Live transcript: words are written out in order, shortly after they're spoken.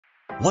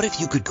What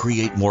if you could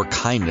create more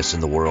kindness in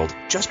the world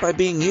just by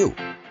being you?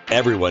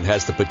 Everyone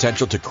has the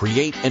potential to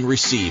create and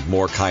receive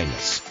more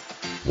kindness.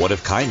 What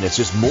if kindness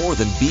is more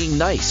than being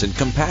nice and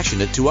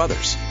compassionate to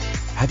others?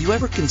 Have you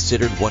ever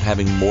considered what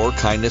having more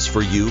kindness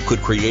for you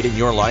could create in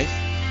your life?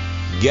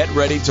 Get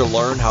ready to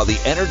learn how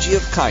the energy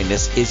of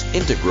kindness is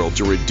integral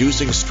to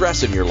reducing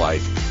stress in your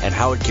life and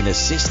how it can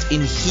assist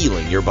in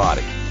healing your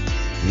body.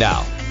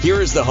 Now,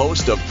 here is the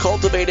host of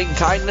Cultivating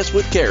Kindness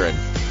with Karen,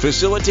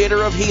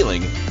 facilitator of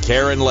healing,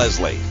 Karen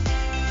Leslie.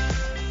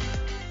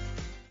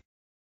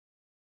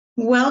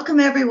 Welcome,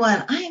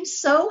 everyone. I am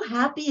so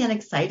happy and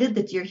excited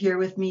that you're here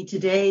with me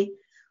today.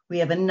 We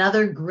have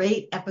another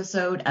great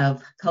episode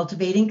of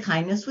Cultivating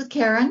Kindness with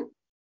Karen,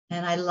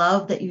 and I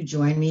love that you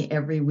join me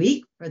every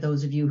week. For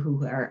those of you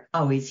who are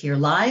always here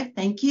live,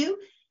 thank you.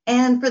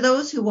 And for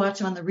those who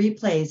watch on the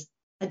replays,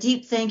 a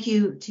deep thank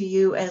you to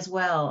you as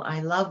well.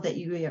 I love that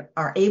you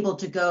are able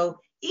to go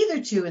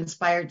either to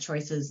Inspired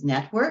Choices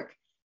Network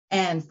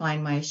and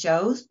find my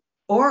shows,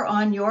 or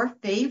on your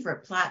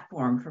favorite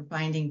platform for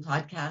finding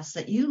podcasts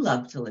that you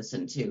love to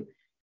listen to.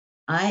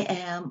 I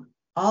am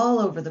all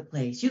over the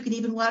place. You can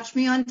even watch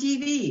me on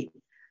TV.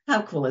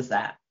 How cool is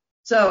that?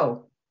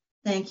 So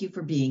thank you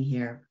for being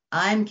here.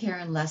 I'm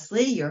Karen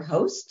Leslie, your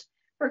host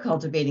for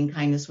Cultivating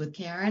Kindness with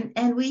Karen,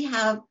 and we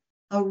have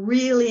a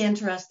really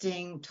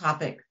interesting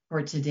topic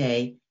for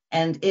today,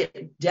 and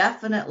it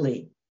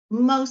definitely,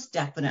 most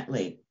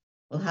definitely,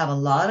 will have a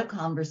lot of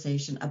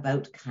conversation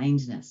about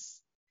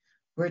kindness.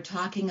 We're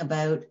talking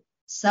about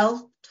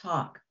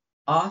self-talk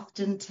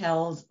often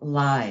tells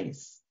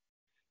lies,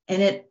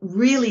 and it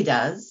really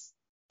does,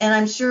 and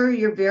I'm sure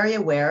you're very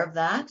aware of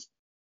that,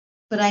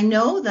 but I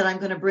know that I'm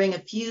going to bring a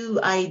few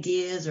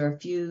ideas or a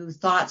few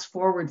thoughts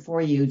forward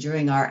for you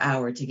during our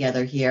hour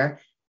together here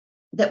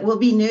that will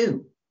be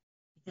new,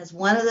 because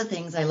one of the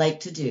things I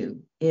like to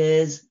do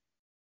is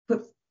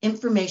put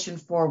information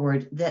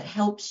forward that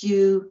helps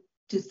you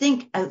to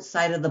think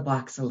outside of the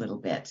box a little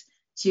bit,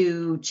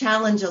 to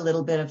challenge a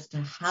little bit as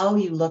to how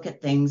you look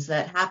at things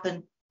that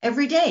happen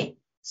every day,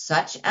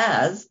 such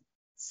as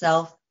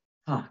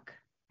self-talk,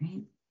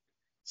 right?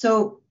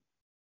 So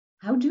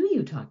how do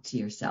you talk to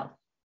yourself?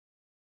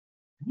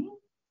 Right?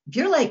 If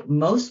you're like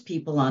most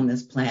people on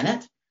this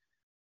planet,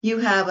 you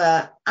have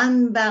an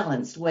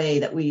unbalanced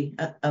way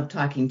of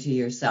talking to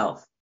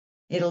yourself.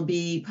 It'll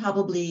be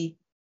probably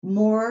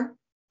more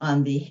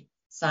on the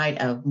side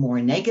of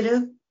more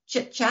negative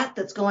chit-chat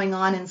that's going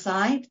on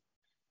inside,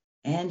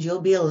 and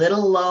you'll be a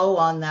little low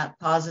on that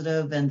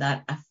positive and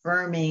that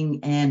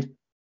affirming and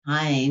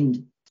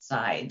kind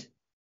side.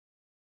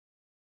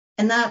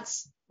 And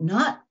that's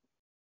not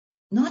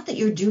that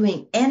you're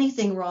doing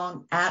anything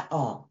wrong at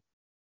all.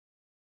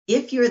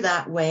 If you're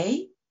that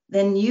way,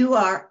 then you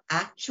are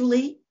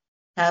actually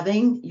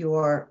having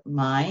your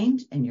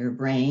mind and your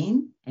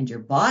brain and your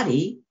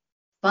body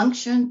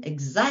function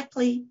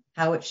exactly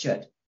how it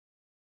should.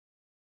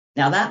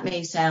 Now, that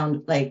may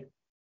sound like,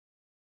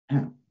 I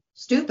don't know,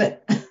 stupid,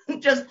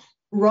 just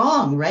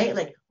wrong, right?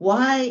 Like,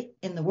 why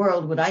in the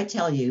world would I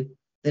tell you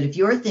that if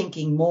you're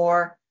thinking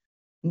more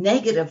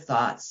negative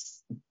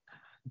thoughts,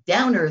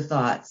 downer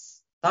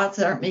thoughts that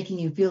aren't making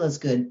you feel as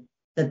good,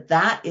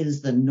 that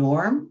is the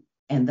norm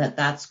and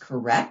that's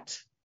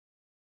correct,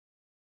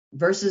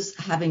 versus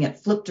having it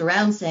flipped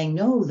around saying,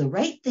 no, the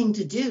right thing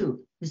to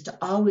do is to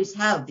always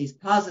have these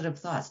positive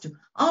thoughts, to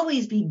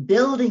always be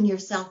building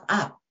yourself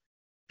up,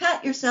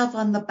 pat yourself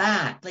on the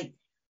back, like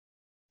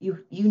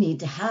you need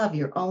to have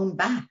your own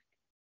back,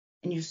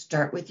 and you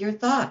start with your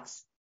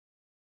thoughts.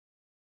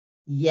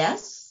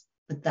 Yes,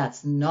 but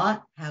that's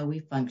not how we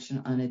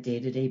function on a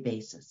day-to-day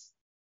basis.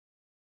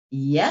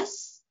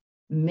 Yes,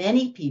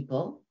 many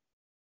people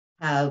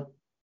have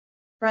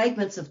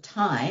fragments of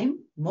time,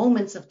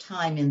 moments of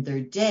time in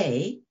their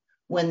day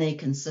when they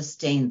can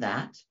sustain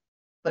that.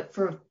 But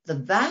for the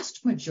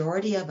vast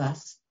majority of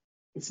us,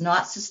 it's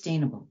not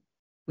sustainable.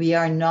 We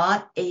are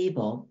not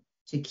able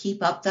to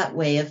keep up that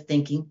way of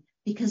thinking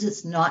because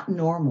it's not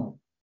normal.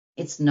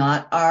 It's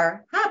not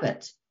our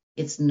habit.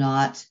 It's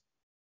not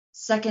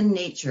second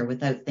nature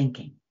without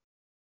thinking.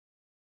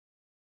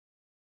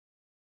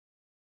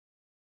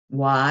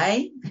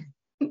 Why?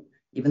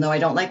 Even though I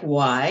don't like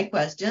why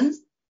questions,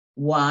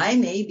 why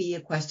may be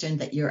a question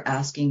that you're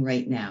asking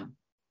right now.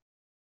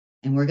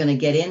 And we're going to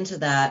get into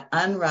that,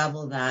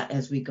 unravel that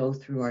as we go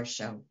through our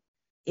show.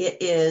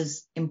 It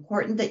is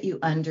important that you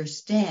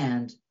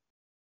understand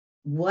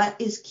what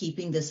is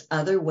keeping this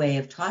other way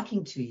of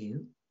talking to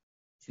you,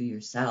 to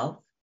yourself,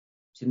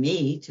 to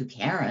me, to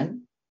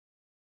Karen,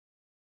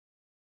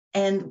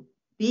 and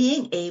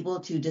being able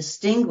to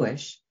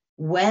distinguish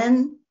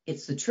when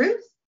it's the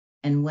truth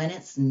and when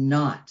it's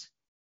not.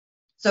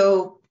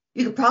 So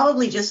you could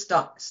probably just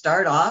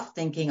start off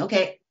thinking,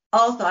 okay,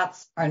 all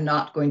thoughts are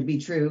not going to be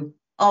true.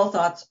 All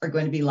thoughts are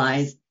going to be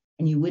lies,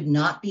 and you would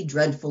not be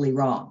dreadfully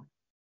wrong.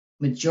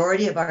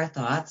 Majority of our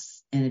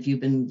thoughts, and if you've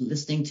been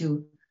listening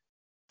to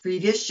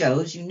previous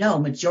shows, you know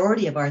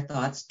majority of our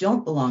thoughts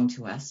don't belong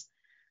to us.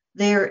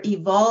 They're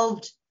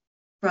evolved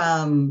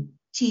from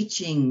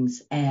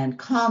teachings and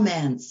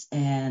comments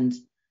and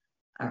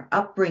our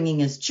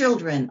upbringing as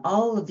children,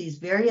 all of these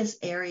various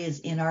areas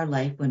in our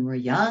life when we're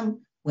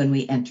young, when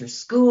we enter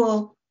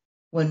school,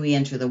 when we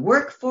enter the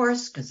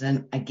workforce, because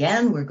then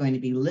again, we're going to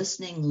be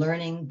listening,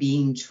 learning,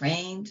 being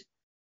trained.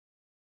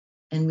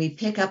 And we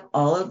pick up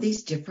all of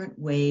these different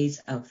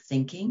ways of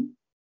thinking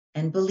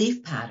and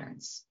belief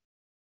patterns.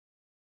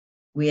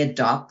 We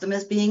adopt them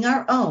as being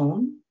our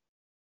own,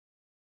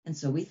 and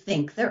so we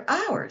think they're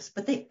ours,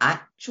 but they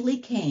actually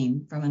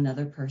came from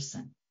another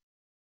person,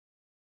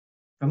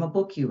 from a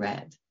book you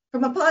read,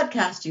 from a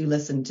podcast you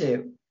listened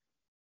to,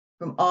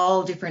 from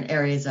all different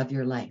areas of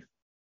your life.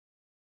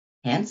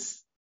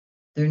 Hence,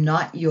 they're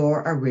not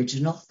your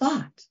original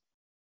thought.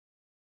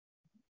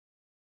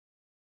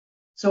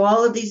 So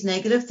all of these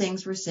negative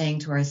things we're saying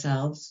to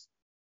ourselves,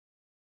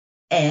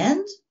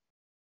 and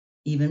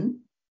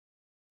even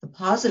the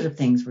positive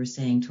things we're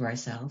saying to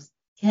ourselves,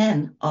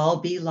 can all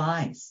be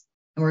lies.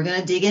 And we're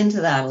going to dig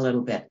into that a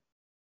little bit,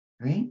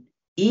 right?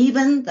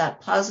 Even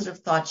that positive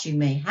thoughts you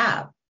may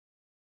have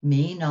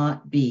may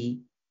not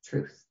be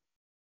truth.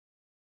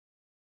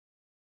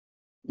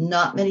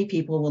 Not many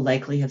people will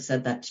likely have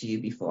said that to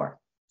you before.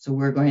 So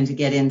we're going to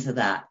get into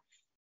that.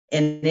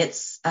 And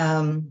it's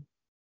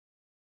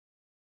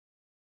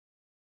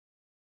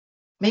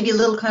maybe a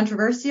little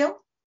controversial.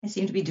 I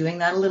seem to be doing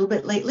that a little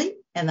bit lately,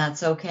 and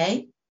that's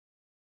okay.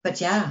 But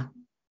yeah,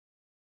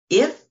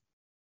 if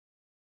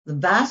the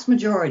vast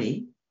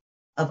majority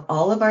of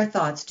all of our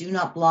thoughts do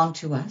not belong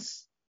to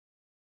us,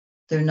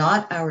 they're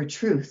not our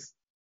truth,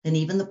 then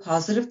even the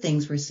positive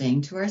things we're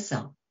saying to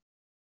ourselves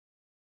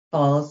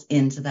falls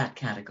into that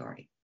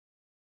category.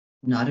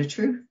 Not a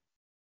truth.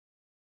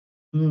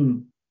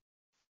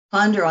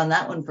 Ponder on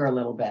that one for a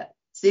little bit.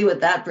 See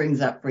what that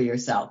brings up for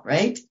yourself,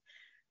 right?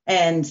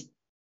 And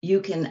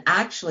you can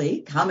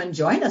actually come and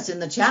join us in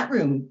the chat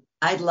room.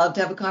 I'd love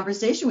to have a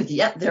conversation with you.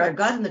 Yep, there I've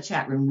got in the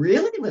chat room,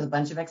 really, with a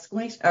bunch of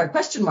exclamation or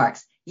question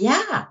marks.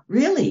 Yeah,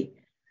 really.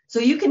 So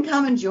you can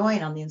come and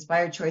join on the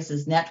Inspired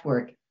Choices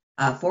Network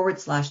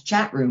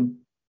 /chat room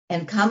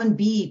and come and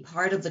be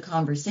part of the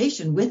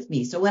conversation with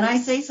me. So when I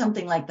say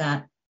something like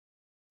that,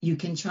 you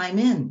can chime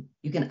in.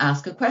 You can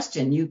ask a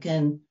question. You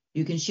can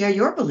share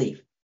your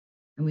belief,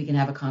 and we can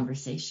have a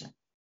conversation.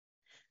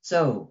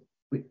 So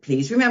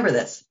please remember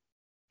this.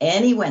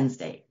 Any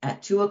Wednesday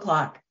at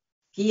 2:00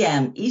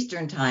 p.m.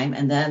 Eastern Time,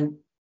 and then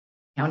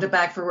count it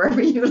back for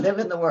wherever you live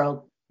in the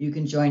world, you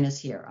can join us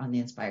here on the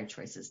Inspired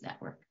Choices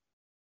Network.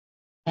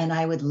 And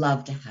I would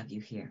love to have you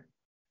here.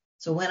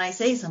 So when I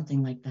say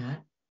something like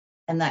that,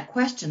 and that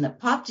question that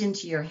popped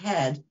into your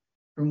head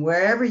from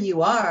wherever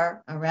you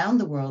are around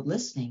the world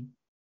listening,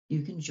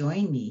 you can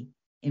join me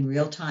in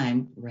real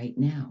time right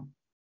now.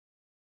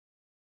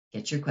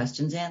 Get your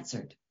questions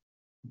answered,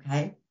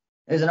 okay?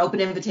 There's an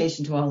open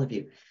invitation to all of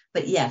you.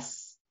 But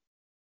yes,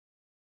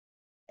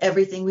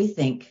 everything we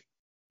think,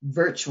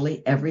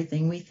 virtually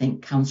everything we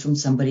think, comes from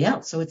somebody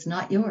else, so it's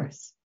not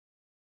yours.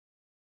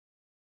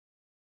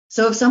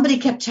 So if somebody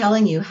kept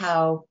telling you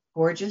how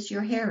gorgeous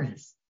your hair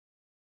is,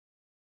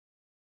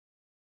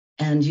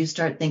 and you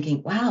start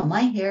thinking, wow,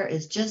 my hair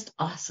is just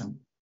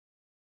awesome.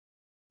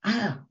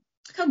 Wow,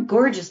 look how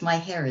gorgeous my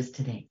hair is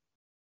today.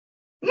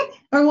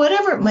 Or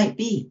whatever it might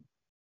be.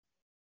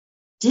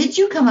 Did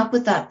you come up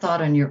with that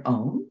thought on your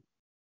own?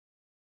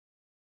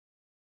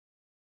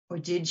 Or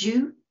did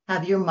you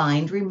have your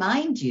mind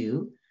remind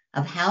you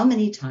of how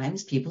many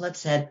times people have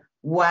said,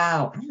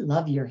 wow, I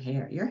love your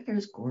hair. Your hair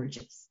is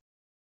gorgeous.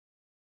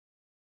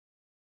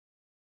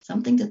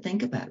 Something to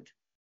think about.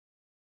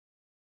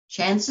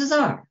 Chances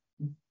are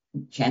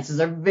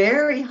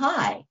very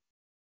high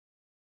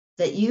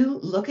that you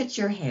look at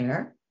your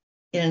hair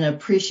in an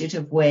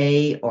appreciative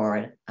way,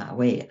 or a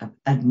way of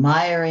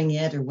admiring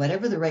it, or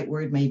whatever the right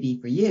word may be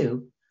for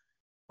you,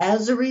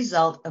 as a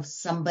result of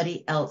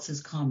somebody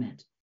else's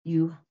comment.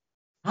 You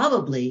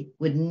probably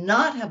would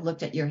not have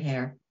looked at your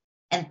hair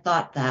and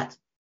thought that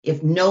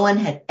if no one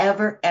had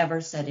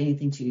ever said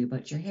anything to you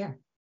about your hair.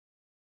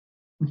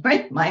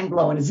 Right? Mind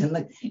blown is in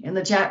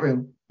the chat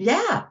room.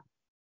 Yeah.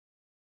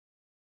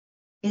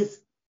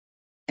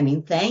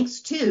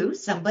 Thanks to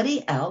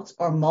somebody else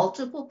or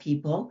multiple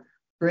people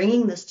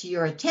bringing this to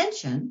your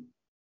attention,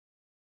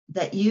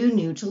 that you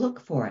knew to look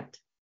for it.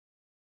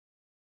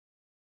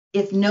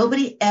 If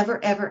nobody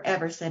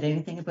ever said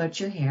anything about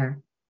your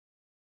hair,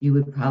 you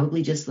would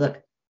probably just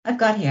look, I've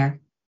got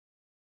hair.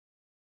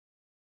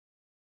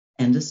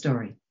 End of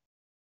story.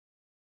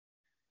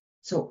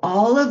 So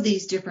all of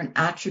these different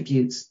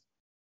attributes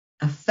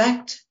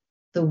affect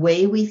the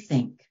way we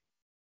think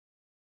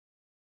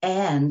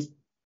and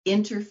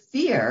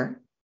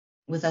interfere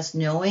with us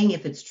knowing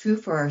if it's true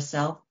for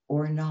ourselves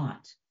or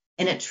not.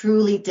 And it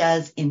truly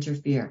does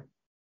interfere.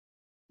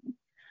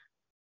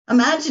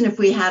 Imagine if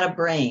we had a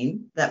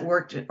brain that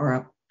worked,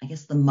 or I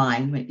guess the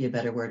mind might be a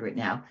better word right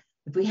now.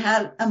 If we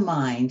had a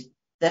mind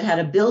that had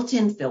a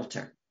built-in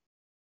filter,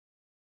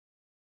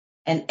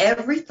 and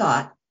every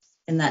thought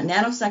in that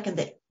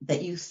nanosecond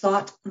that you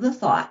thought the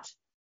thought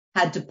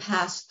had to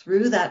pass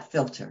through that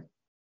filter.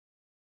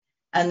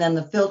 And then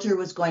the filter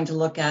was going to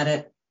look at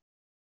it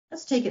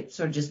let's take it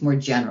sort of just more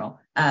general,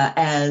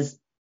 as,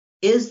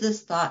 is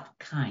this thought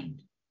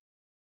kind?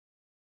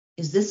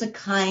 Is this a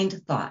kind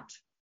thought?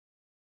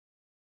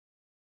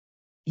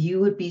 You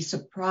would be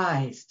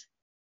surprised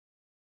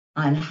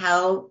on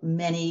how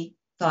many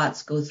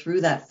thoughts go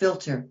through that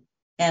filter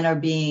and are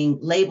being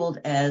labeled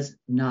as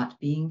not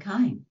being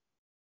kind.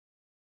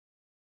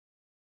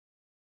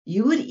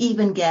 You would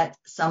even get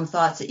some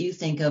thoughts that you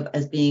think of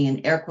as being,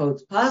 in air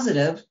quotes,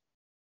 positive,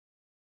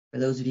 for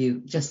those of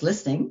you just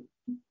listening,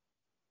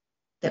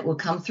 that will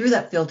come through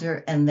that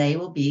filter and they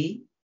will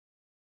be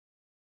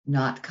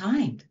not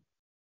kind.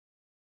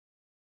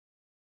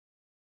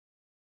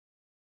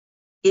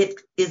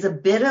 It is a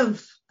bit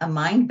of a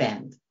mind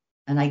bend,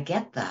 and I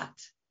get that.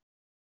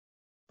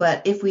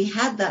 But if we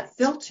had that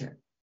filter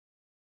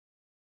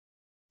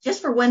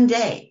just for one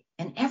day,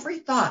 and every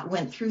thought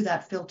went through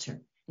that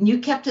filter, and you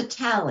kept a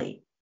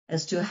tally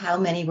as to how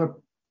many were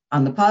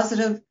on the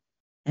positive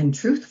and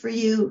truth for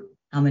you,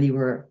 how many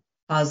were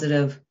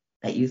positive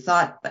that you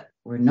thought but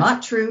were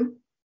not true,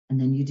 and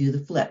then you do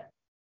the flip.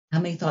 How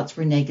many thoughts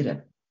were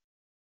negative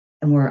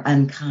and were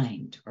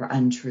unkind or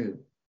untrue?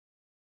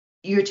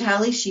 Your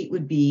tally sheet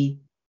would be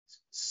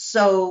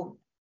so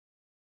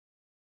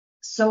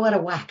out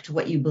of whack to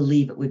what you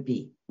believe it would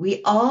be.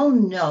 We all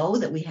know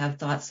that we have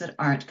thoughts that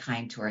aren't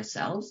kind to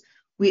ourselves.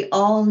 We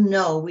all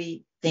know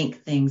we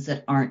think things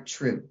that aren't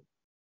true.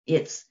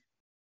 It's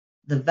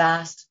the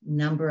vast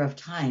number of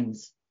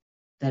times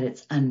that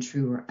it's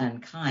untrue or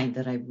unkind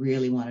that I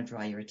really want to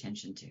draw your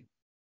attention to.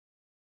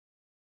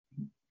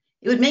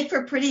 It would make for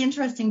a pretty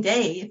interesting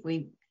day if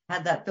we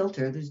had that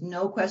filter. There's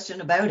no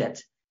question about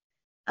it.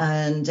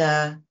 And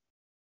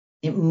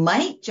it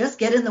might just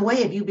get in the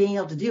way of you being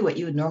able to do what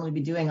you would normally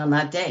be doing on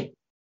that day.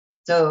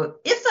 So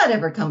if that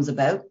ever comes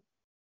about,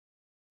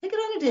 take it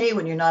on a day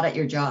when you're not at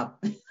your job.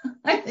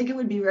 I think it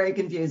would be very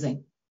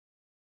confusing.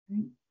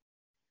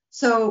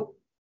 So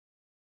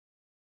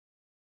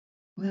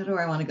where do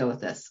I want to go with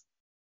this?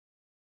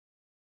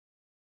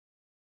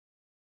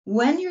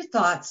 When your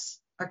thoughts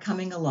are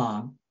coming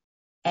along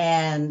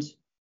and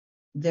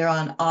they're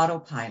on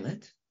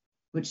autopilot,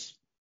 which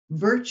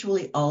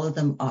virtually all of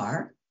them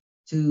are,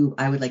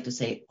 I would like to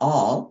say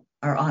all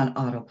are on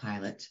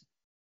autopilot,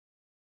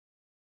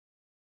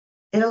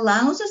 it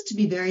allows us to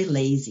be very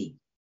lazy,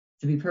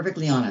 to be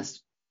perfectly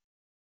honest.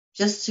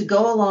 Just to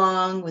go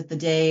along with the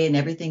day and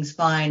everything's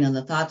fine and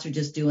the thoughts are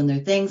just doing their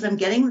things. I'm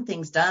getting the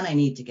things done I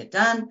need to get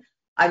done.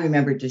 I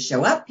remembered to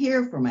show up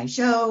here for my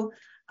show.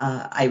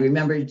 I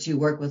remembered to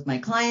work with my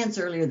clients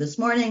earlier this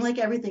morning. Like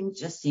everything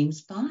just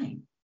seems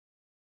fine.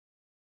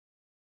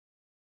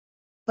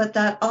 But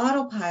that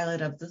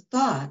autopilot of the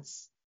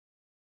thoughts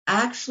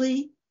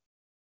actually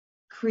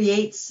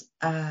creates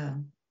like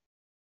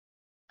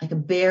a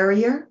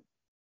barrier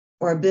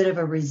or a bit of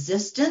a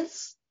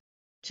resistance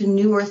to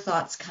newer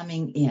thoughts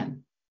coming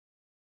in.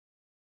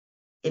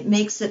 It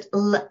makes it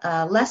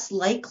less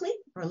likely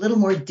or a little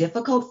more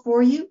difficult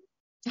for you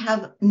to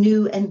have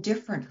new and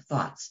different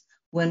thoughts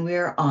when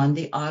we're on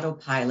the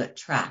autopilot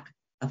track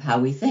of how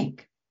we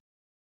think,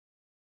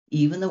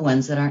 even the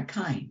ones that aren't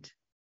kind.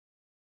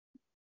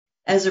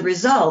 As a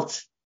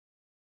result,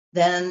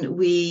 then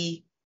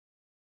we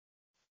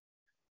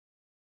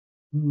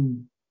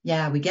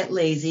get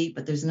lazy,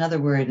 but there's another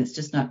word, and it's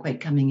just not quite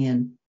coming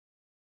in.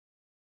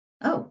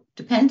 Oh,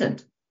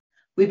 dependent.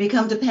 We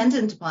become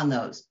dependent upon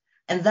those.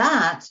 And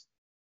that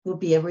will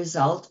be a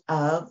result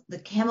of the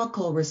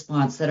chemical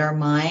response that our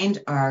mind,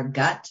 our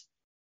gut,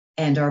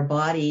 and our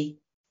body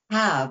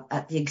have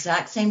at the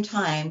exact same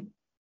time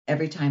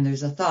every time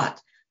there's a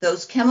thought.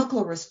 Those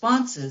chemical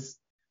responses,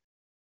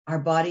 our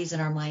bodies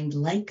and our mind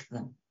like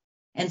them.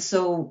 And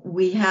so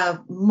we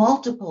have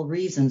multiple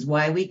reasons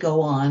why we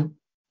go on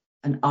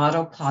an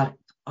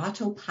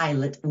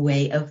autopilot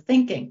way of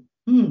thinking.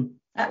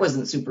 That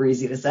wasn't super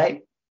easy to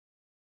say.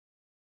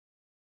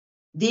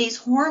 These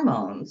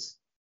hormones,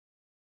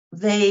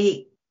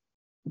 they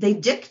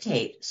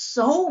dictate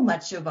so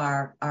much of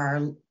our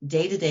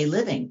day-to-day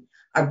living.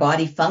 Our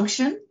body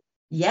function,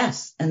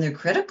 yes, and they're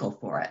critical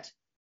for it,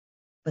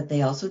 but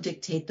they also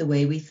dictate the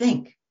way we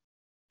think.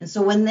 And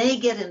so when they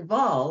get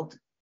involved,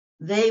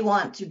 they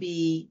want to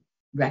be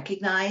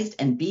recognized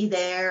and be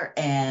there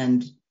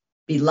and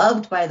be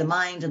loved by the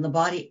mind and the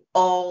body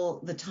all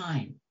the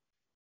time.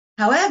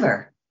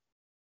 However,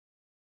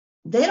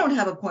 they don't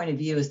have a point of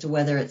view as to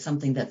whether it's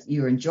something that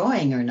you're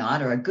enjoying or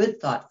not, or a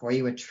good thought for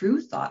you, a true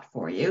thought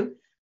for you.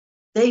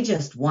 They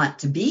just want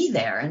to be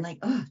there and like,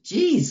 oh,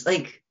 geez,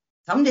 like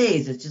some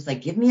days it's just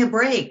like, give me a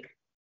break.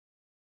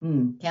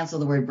 Cancel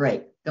the word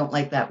break. Don't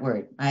like that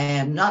word. I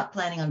am not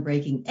planning on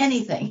breaking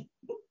anything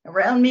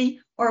around me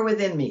or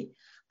within me.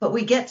 But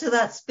we get to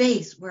that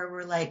space where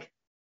we're like,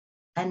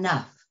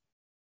 enough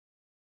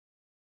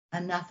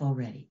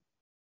already.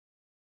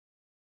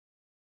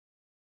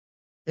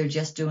 They're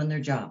just doing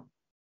their job.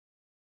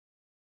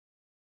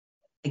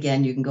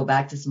 Again, you can go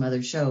back to some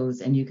other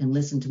shows and you can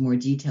listen to more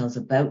details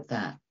about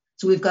that.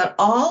 So we've got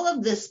all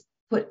of this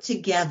put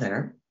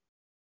together,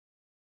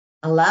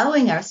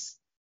 allowing us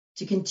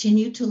to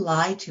continue to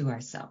lie to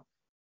ourselves.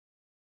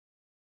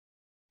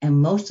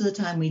 And most of the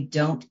time, we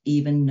don't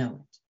even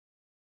know it.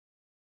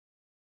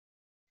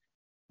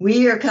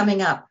 We are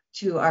coming up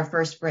to our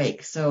first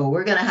break, so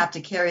we're going to have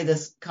to carry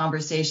this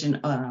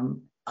conversation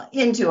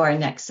into our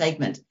next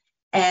segment.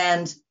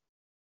 And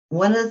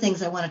one of the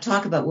things I want to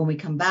talk about when we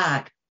come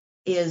back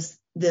is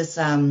this,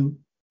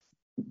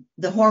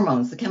 the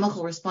hormones, the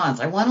chemical response.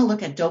 I want to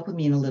look at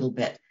dopamine a little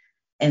bit,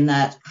 and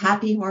that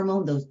happy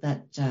hormone,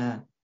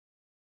 that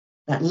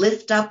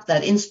lift up,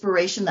 that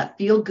inspiration, that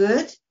feel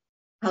good,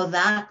 how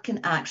that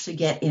can actually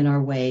get in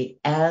our way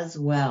as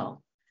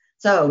well.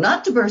 So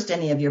not to burst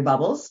any of your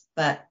bubbles,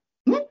 but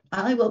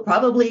I will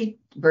probably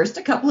burst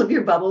a couple of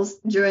your bubbles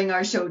during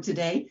our show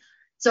today.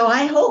 So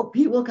I hope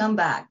you will come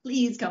back.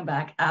 Please come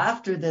back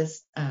after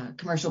this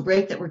commercial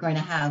break that we're going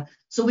to have,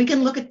 so we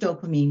can look at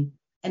dopamine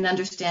and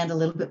understand a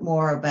little bit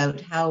more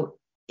about how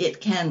it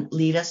can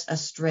lead us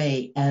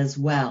astray as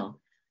well.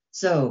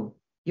 So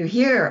you're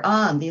here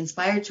on the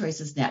Inspired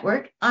Choices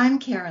Network. I'm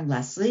Karen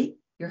Leslie,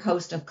 your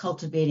host of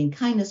Cultivating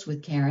Kindness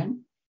with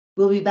Karen.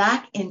 We'll be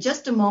back in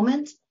just a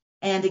moment.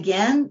 And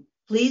again,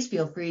 please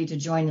feel free to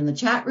join in the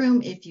chat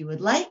room if you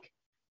would like.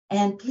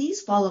 And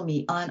please follow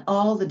me on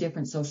all the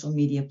different social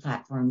media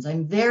platforms.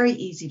 I'm very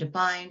easy to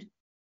find,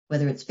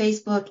 whether it's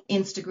Facebook,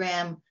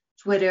 Instagram,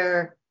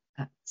 Twitter,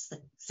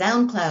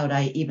 SoundCloud.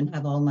 I even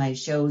have all my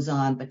shows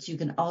on, but you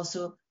can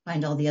also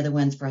find all the other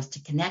ones for us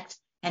to connect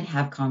and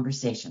have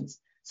conversations.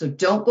 So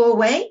don't go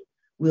away.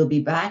 We'll be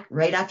back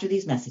right after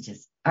these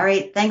messages. All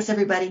right. Thanks,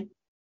 everybody.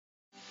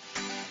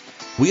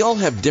 We all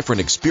have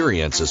different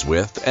experiences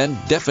with and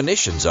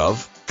definitions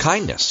of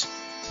kindness.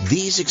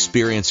 These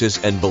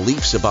experiences and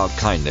beliefs about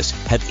kindness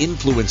have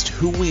influenced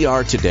who we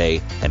are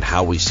today and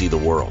how we see the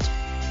world.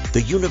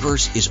 The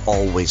universe is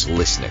always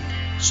listening.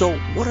 So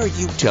what are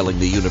you telling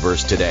the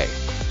universe today?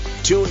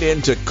 Tune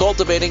in to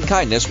Cultivating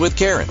Kindness with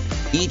Karen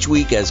each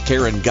week as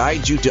Karen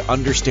guides you to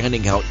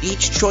understanding how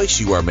each choice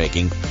you are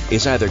making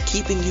is either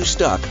keeping you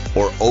stuck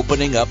or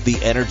opening up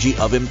the energy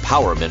of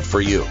empowerment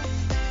for you.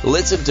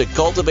 Listen to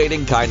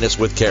Cultivating Kindness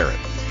with Karen,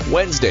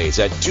 Wednesdays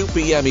at 2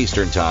 p.m.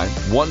 Eastern Time,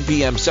 1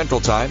 p.m. Central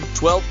Time,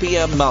 12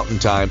 p.m. Mountain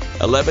Time,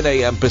 11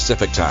 a.m.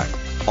 Pacific Time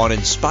on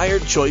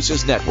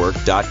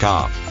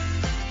InspiredChoicesNetwork.com.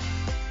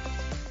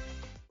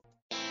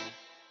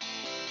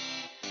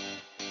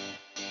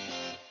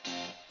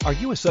 Are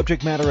you a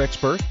subject matter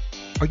expert?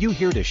 Are you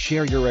here to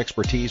share your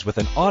expertise with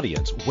an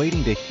audience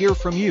waiting to hear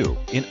from you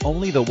in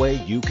only the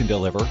way you can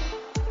deliver?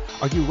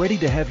 Are you ready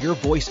to have your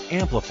voice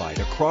amplified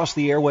across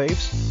the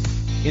airwaves?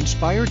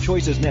 Inspired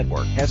Choices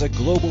Network has a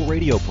global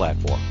radio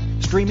platform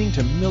streaming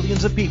to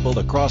millions of people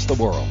across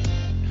the world.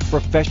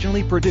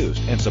 Professionally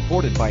produced and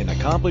supported by an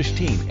accomplished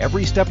team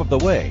every step of the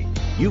way,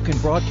 you can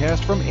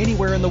broadcast from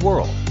anywhere in the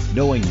world,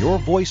 knowing your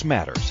voice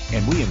matters,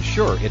 and we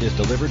ensure it is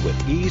delivered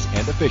with ease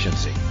and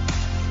efficiency.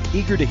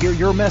 Eager to hear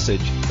your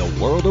message, the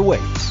world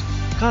awaits.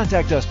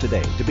 Contact us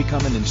today to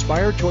become an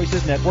Inspired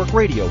Choices Network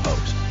radio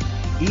host.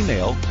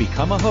 Email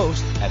become a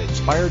host at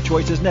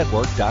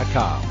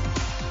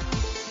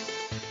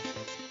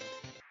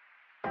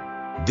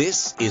InspiredChoicesNetwork.com.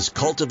 This is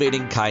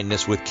Cultivating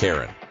Kindness with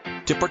Karen.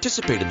 To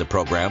participate in the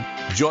program,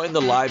 join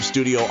the live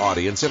studio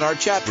audience in our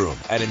chat room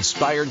at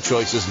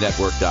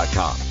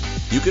InspiredChoicesNetwork.com.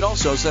 You can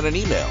also send an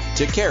email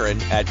to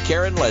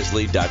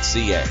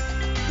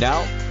Karen@KarenLeslie.ca.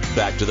 Now,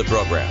 back to the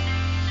program.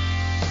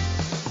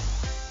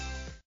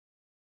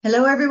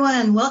 Hello,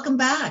 everyone. Welcome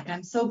back.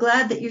 I'm so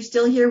glad that you're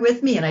still here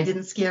with me and I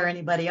didn't scare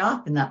anybody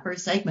off in that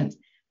first segment.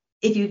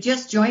 If you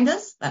just joined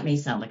us, that may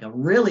sound like a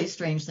really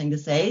strange thing to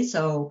say.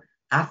 So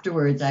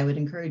afterwards, I would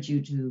encourage you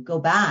to go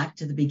back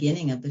to the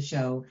beginning of the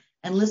show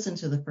and listen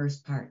to the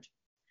first part.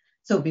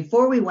 So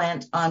before we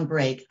went on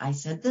break, I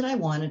said that I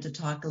wanted to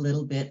talk a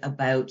little bit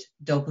about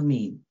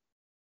dopamine.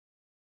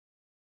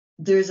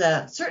 There's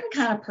a certain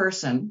kind of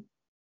person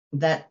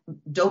that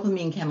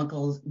dopamine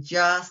chemicals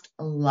just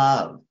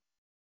love.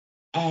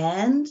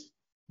 And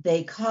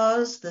they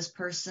cause this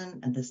person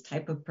and this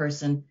type of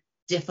person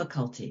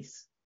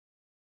difficulties,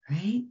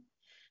 right?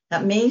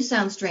 That may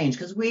sound strange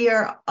because we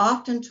are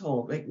often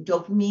told, right,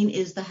 dopamine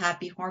is the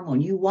happy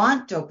hormone. You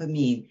want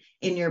dopamine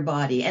in your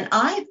body. And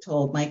I've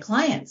told my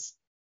clients,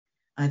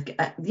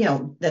 that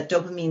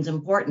dopamine is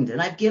important.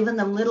 And I've given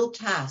them little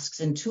tasks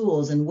and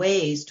tools and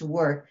ways to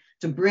work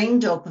to bring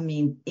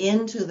dopamine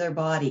into their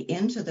body,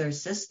 into their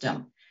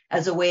system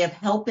as a way of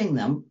helping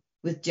them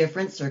with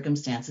different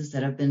circumstances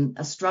that have been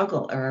a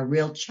struggle or a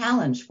real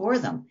challenge for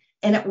them.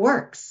 And it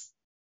works.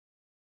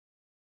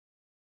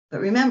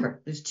 But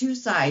remember, there's two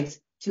sides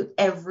to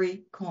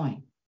every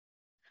coin.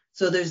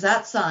 So there's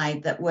that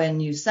side that when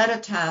you set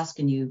a task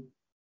and you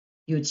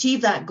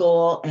achieve that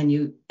goal and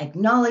you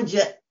acknowledge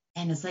it,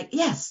 and it's like,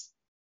 yes,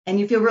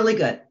 and you feel really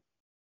good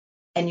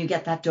and you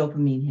get that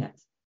dopamine hit.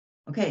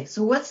 Okay,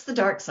 so what's the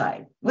dark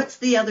side? What's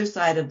the other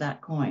side of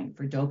that coin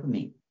for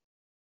dopamine?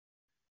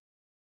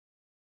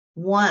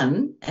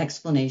 One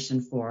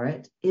explanation for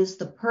it is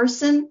the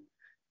person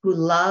who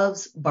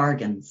loves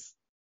bargains,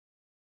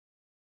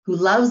 who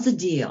loves a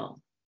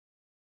deal,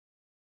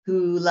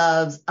 who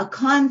loves a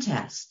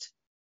contest,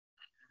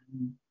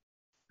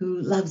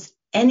 who loves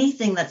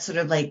anything that's sort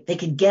of like they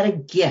could get a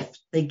gift,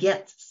 they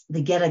get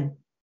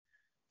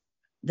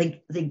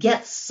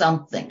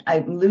something.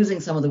 I'm losing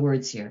some of the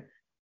words here.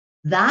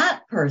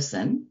 That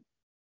person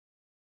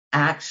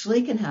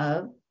actually can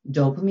have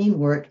dopamine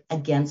work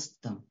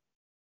against them.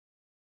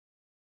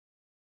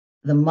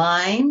 The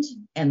mind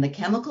and the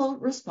chemical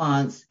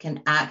response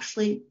can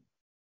actually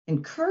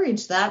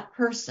encourage that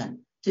person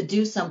to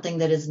do something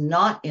that is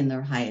not in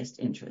their highest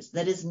interest,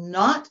 that is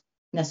not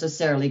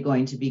necessarily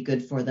going to be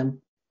good for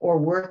them or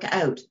work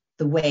out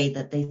the way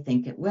that they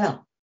think it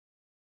will.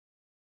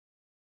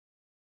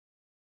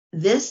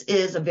 This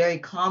is a very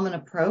common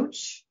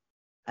approach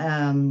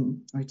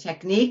or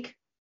technique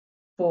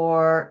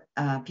for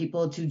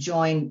people to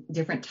join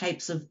different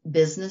types of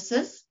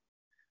businesses.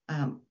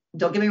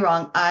 Don't get me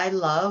wrong, I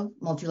love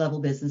multi-level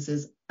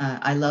businesses.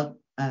 I love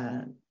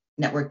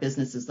network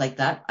businesses like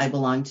that. I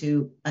belong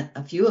to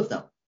a few of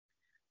them.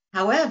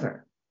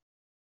 However,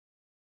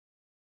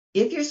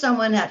 if you're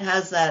someone that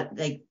has that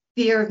like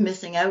fear of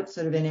missing out,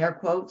 sort of in air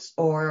quotes,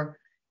 or,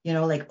 you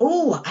know, like,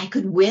 oh, I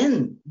could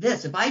win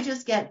this. If I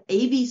just get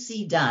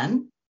ABC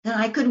done, then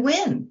I could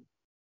win.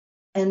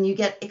 And you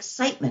get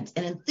excitement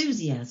and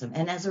enthusiasm.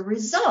 And as a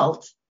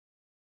result,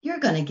 you're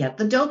going to get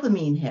the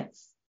dopamine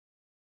hits.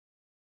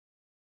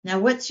 Now,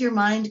 what's your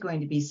mind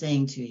going to be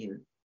saying to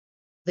you?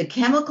 The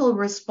chemical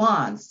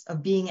response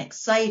of being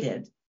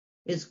excited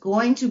is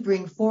going to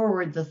bring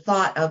forward the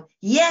thought of,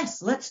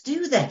 yes, let's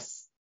do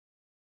this.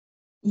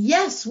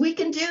 Yes, we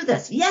can do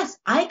this. Yes,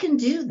 I can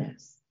do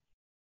this.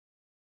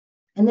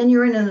 And then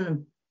you're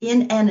in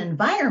an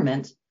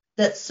environment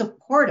that's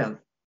supportive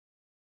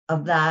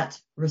of that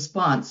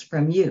response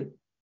from you.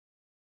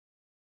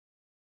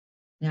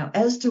 Now,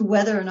 as to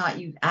whether or not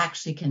you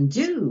actually can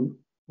do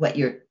what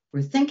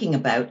we're thinking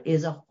about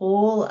is a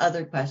whole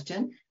other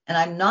question, and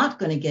I'm not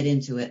going to get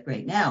into it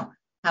right now.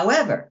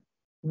 However,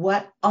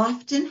 what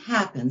often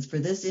happens for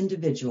this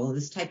individual,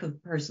 this type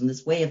of person,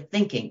 this way of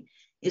thinking,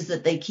 is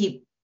that they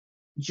keep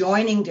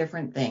joining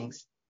different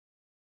things,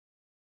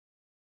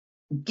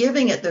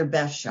 giving it their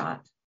best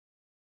shot,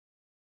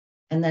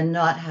 and then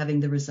not having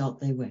the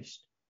result they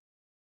wished.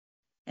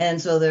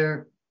 And so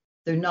they're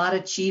not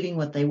achieving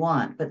what they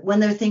want. But when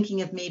they're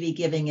thinking of maybe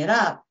giving it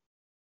up,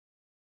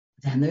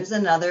 then there's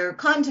another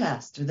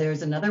contest, or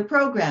there's another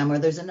program, or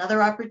there's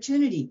another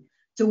opportunity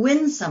to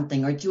win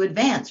something or to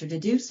advance or to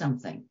do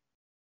something.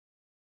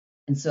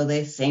 And so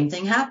the same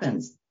thing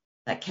happens,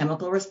 that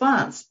chemical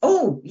response.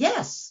 Oh,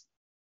 yes.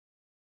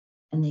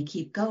 And they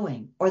keep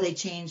going, or they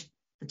change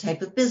the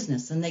type of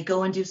business and they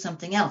go and do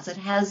something else that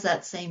has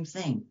that same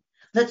thing.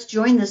 Let's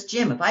join this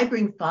gym. If I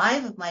bring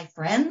 5 of my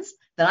friends,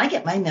 then I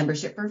get my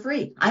membership for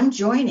free. I'm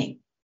joining.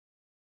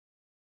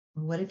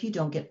 Well, what if you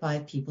don't get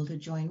 5 people to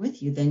join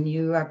with you? Then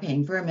you are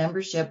paying for a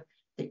membership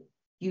that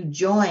you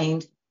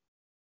joined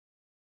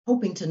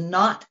hoping to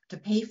not to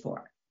pay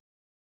for.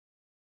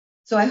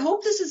 So I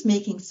hope this is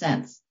making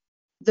sense.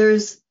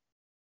 There's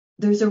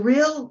a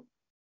real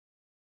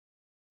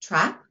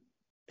trap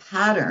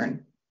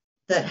pattern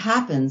that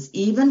happens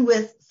even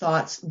with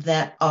thoughts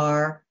that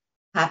are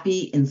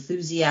happy,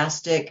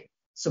 enthusiastic,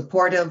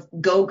 supportive,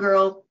 go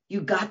girl,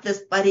 you got this,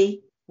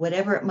 buddy,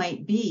 whatever it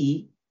might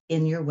be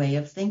in your way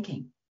of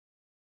thinking.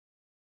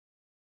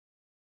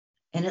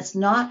 And it's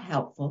not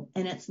helpful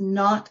and it's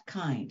not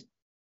kind,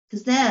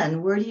 because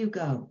then where do you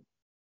go?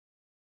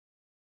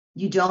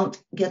 You don't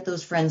get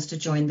those friends to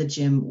join the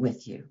gym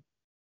with you.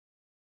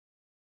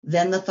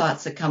 Then the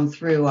thoughts that come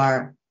through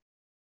are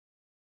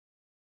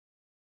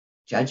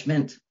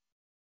judgment,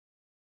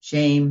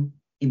 shame,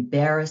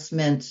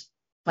 embarrassment,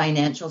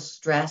 financial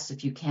stress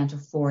if you can't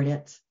afford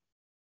it.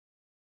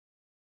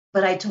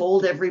 But I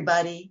told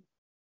everybody,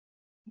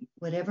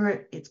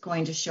 whatever it's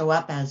going to show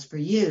up as for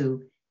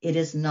you, it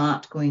is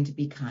not going to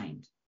be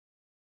kind.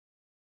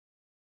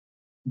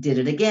 Did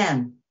it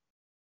again.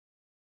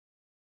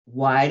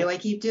 Why do I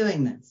keep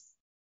doing this?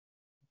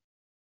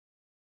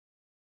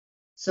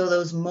 So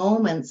those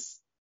moments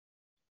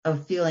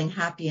of feeling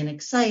happy and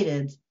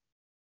excited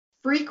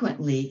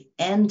frequently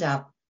end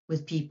up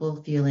with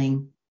people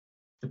feeling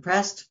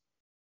depressed,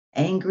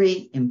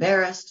 angry,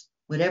 embarrassed,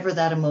 whatever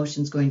that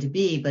emotion is going to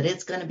be, but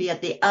it's going to be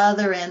at the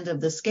other end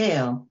of the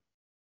scale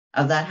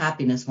of that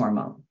happiness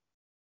hormone.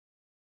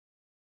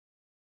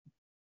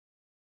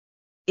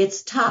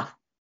 It's tough.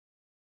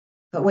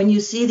 But when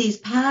you see these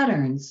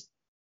patterns,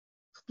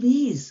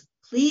 please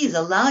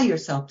allow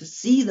yourself to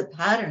see the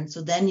pattern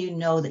so then you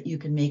know that you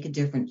can make a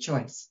different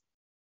choice.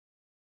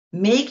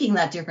 Making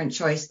that different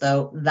choice,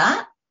 though,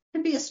 that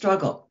can be a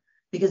struggle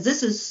because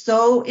this is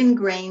so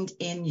ingrained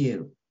in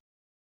you.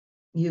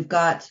 You've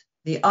got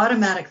the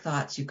automatic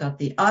thoughts, you've got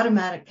the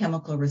automatic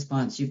chemical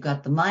response, you've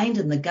got the mind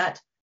and the gut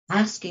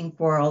asking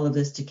for all of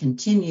this to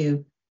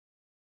continue,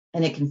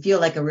 and it can feel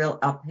like a real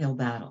uphill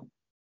battle.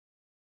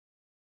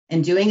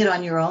 And doing it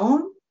on your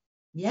own,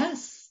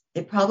 yes,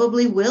 it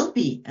probably will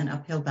be an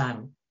uphill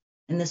battle.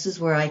 And this is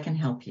where I can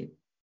help you,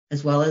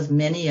 as well as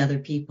many other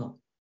people.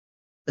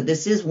 But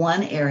this is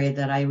one area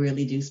that I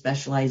really do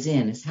specialize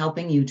in, is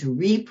helping you to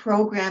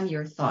reprogram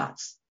your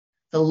thoughts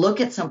to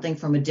look at something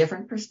from a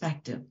different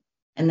perspective.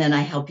 And then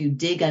I help you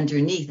dig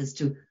underneath as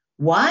to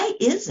why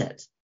is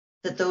it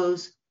that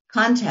those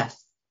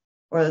contests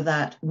or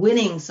that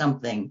winning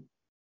something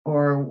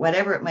or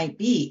whatever it might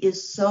be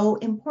is so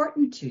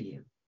important to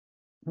you?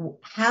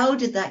 How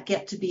did that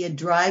get to be a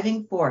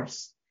driving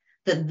force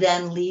that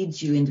then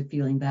leads you into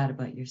feeling bad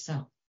about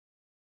yourself?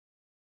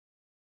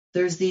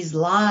 There's these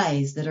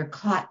lies that are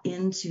caught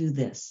into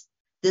this.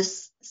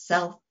 This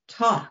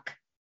self-talk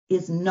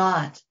is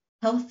not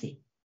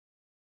healthy,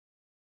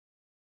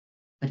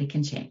 but it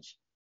can change.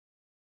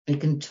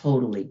 It can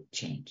totally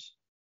change.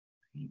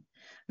 I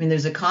mean,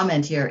 there's a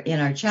comment here in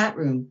our chat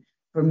room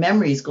for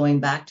memories going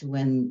back to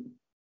when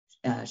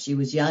she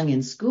was young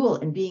in school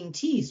and being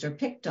teased or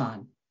picked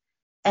on.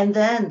 And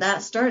then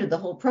that started the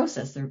whole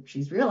process there.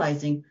 She's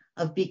realizing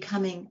of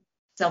becoming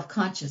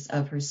self-conscious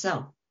of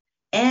herself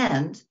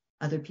and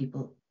other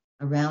people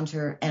around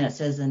her. And it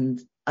says, and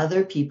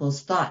other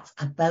people's thoughts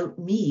about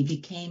me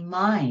became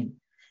mine.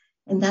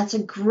 And that's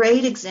a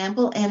great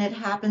example. And it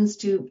happens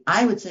to,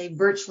 I would say,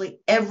 virtually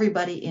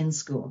everybody in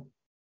school.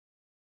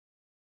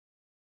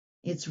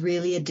 It's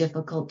really a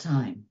difficult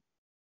time.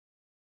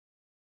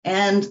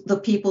 And the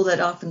people that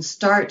often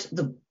start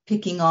the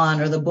picking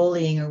on or the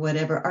bullying or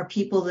whatever are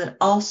people that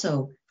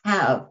also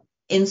have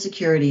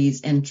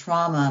insecurities and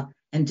trauma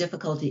and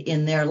difficulty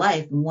in their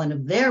life. And one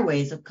of their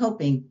ways of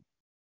coping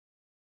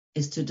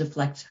is to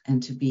deflect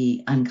and to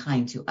be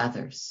unkind to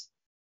others.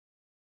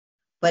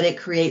 But it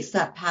creates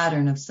that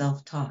pattern of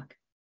self-talk.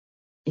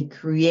 It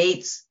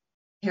creates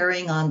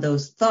carrying on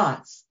those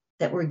thoughts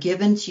that were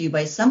given to you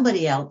by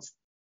somebody else,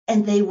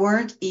 and they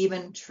weren't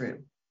even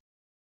true.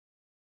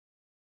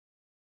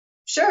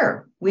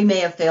 Sure, we may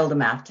have failed a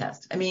math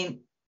test. I mean,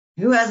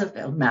 who hasn't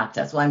failed a math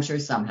test? Well, I'm sure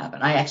some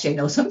haven't. I actually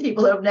know some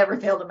people that have never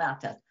failed a math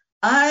test.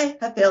 I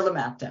have failed a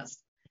math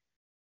test.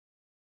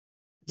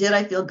 Did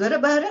I feel good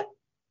about it?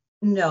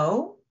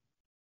 No.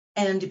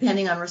 And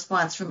depending on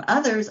response from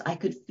others, I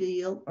could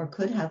feel or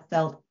could have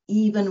felt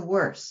even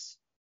worse.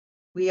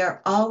 We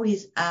are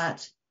always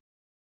at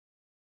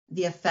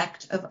the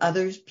effect of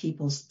other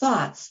people's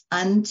thoughts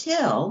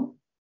until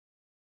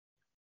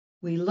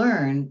we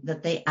learn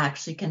that they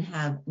actually can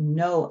have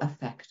no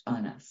effect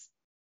on us.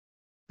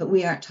 But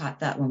we aren't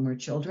taught that when we're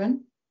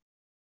children.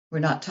 We're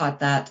not taught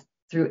that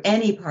through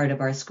any part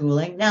of our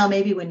schooling. Now,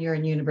 maybe when you're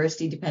in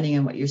university, depending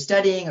on what you're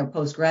studying or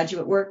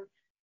postgraduate work,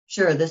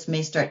 sure, this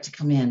may start to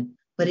come in,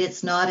 but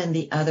it's not in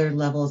the other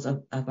levels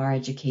of our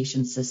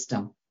education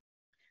system.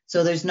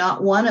 So there's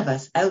not one of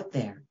us out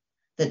there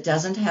that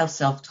doesn't have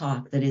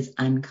self-talk that is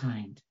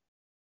unkind,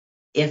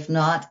 if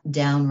not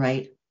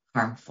downright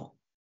harmful.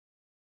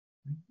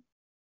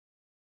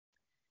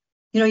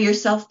 You know, your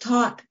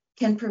self-talk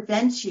can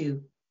prevent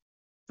you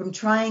from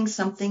trying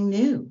something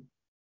new.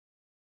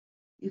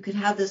 You could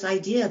have this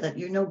idea that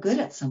you're no good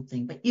at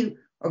something,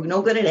 or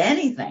no good at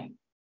anything.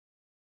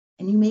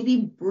 And you may be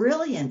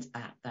brilliant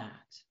at that.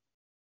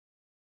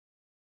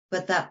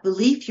 But that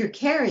belief you're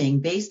carrying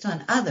based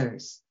on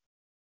others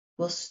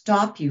will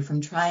stop you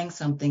from trying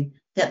something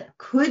that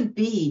could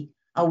be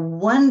a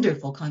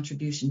wonderful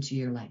contribution to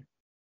your life.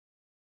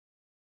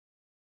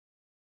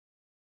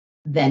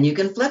 Then you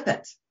can flip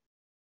it.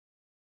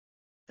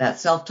 That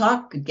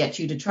self-talk could get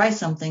you to try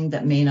something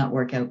that may not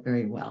work out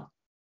very well.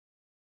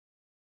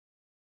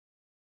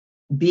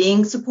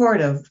 Being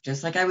supportive,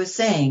 just like I was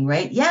saying,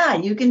 right? Yeah,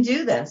 you can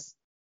do this,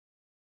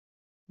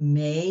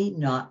 may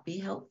not be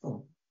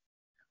helpful.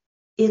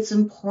 It's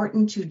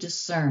important to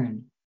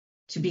discern,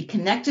 to be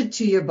connected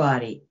to your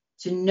body,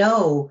 to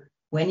know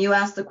when you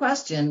ask the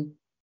question,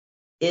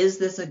 is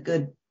this a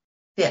good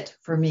fit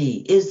for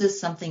me? Is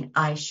this something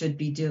I should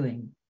be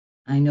doing?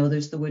 I know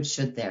there's the word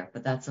should there,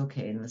 but that's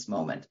okay in this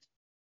moment.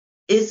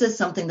 Is this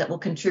something that will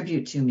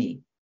contribute to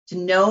me? To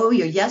know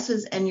your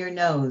yeses and your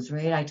nos,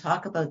 right? I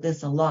talk about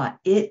this a lot.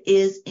 It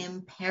is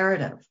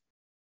imperative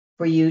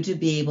for you to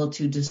be able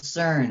to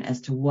discern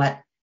as to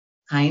what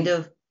kind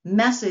of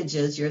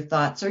messages your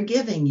thoughts are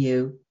giving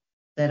you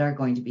that are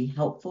going to be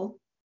helpful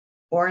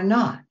or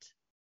not.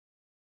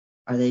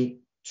 Are they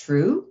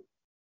true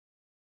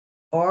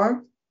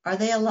or are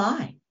they a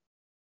lie?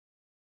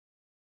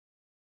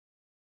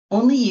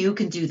 Only you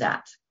can do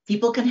that.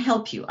 People can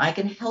help you. I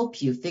can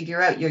help you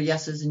figure out your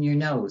yeses and your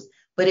nos,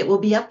 but it will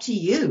be up to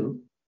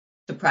you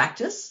to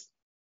practice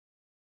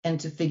and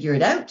to figure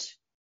it out,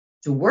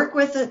 to work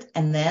with it,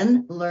 and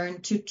then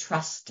learn to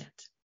trust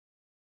it.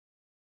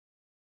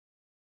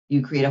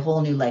 You create a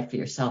whole new life for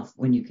yourself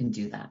when you can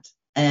do that.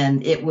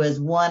 And it was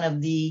one of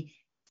the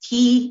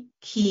key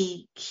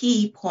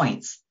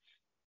points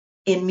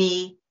in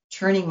me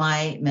turning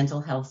my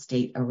mental health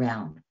state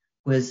around,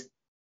 was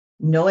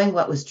knowing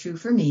what was true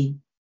for me,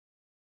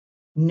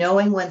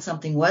 knowing when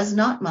something was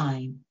not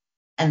mine,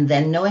 and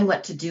then knowing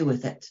what to do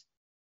with it.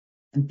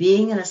 And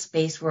being in a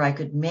space where I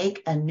could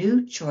make a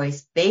new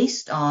choice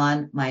based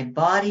on my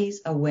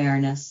body's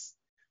awareness,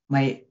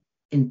 my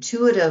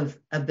intuitive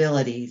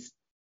abilities,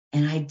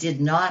 and I did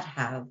not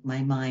have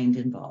my mind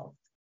involved.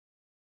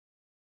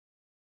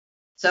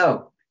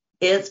 So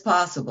it's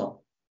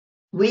possible.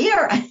 We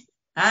are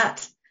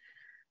at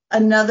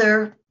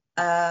another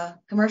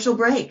commercial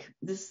break.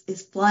 This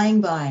is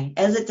flying by,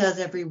 as it does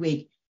every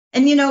week.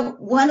 And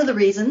one of the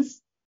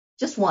reasons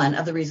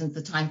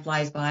the time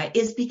flies by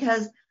is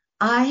because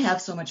I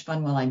have so much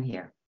fun while I'm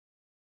here.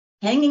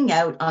 Hanging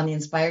out on the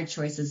Inspired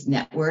Choices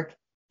Network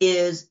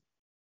is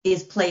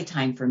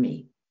playtime for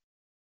me.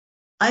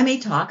 I may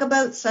talk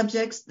about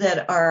subjects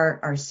that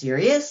are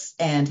serious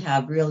and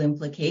have real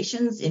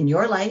implications in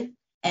your life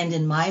and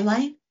in my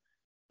life,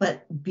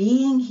 but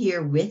being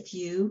here with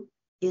you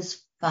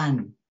is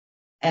fun.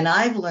 And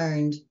I've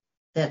learned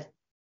that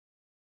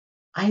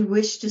I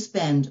wish to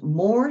spend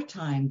more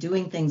time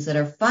doing things that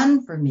are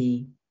fun for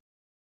me,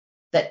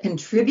 that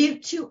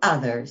contribute to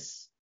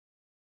others,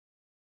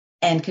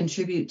 and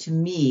contribute to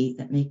me,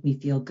 that make me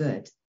feel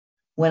good.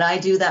 When I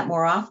do that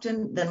more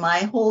often, then my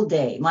whole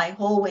day, my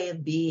whole way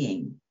of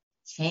being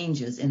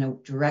changes in a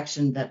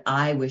direction that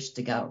I wish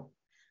to go.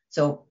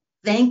 So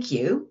thank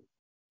you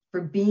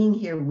for being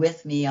here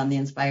with me on the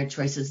Inspired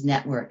Choices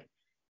Network.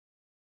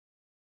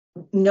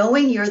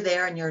 Knowing you're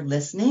there and you're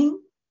listening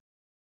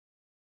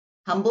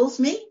humbles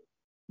me,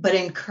 but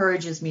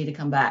encourages me to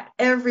come back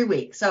every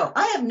week. So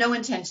I have no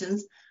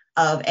intentions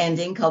of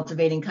ending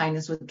Cultivating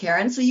Kindness with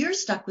Karen. So you're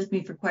stuck with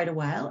me for quite a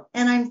while,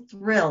 and I'm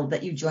thrilled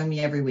that you join me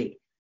every week.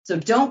 So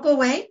don't go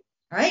away.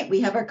 All right, we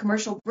have our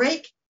commercial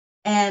break,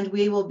 and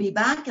we will be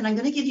back. And I'm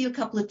going to give you a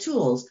couple of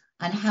tools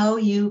on how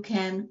you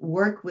can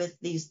work with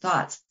these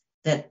thoughts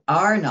that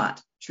are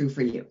not true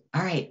for you.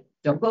 All right,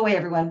 don't go away,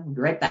 everyone. We'll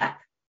be right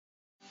back.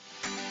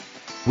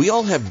 We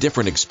all have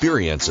different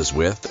experiences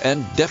with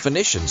and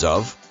definitions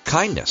of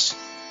kindness.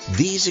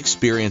 These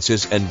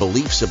experiences and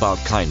beliefs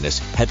about kindness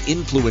have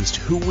influenced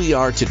who we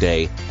are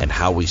today and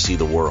how we see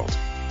the world.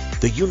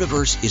 The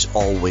universe is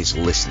always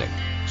listening.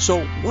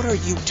 So what are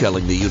you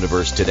telling the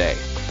universe today?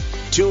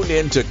 Tune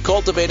in to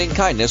Cultivating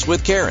Kindness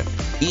with Karen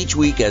each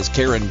week as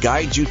Karen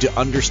guides you to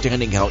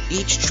understanding how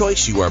each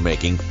choice you are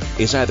making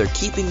is either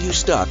keeping you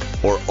stuck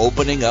or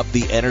opening up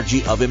the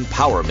energy of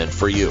empowerment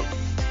for you.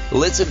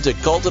 Listen to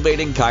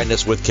Cultivating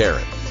Kindness with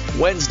Karen,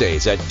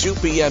 Wednesdays at 2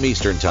 p.m.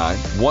 Eastern Time,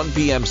 1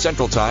 p.m.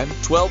 Central Time,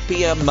 12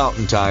 p.m.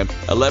 Mountain Time,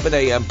 11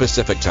 a.m.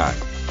 Pacific Time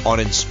on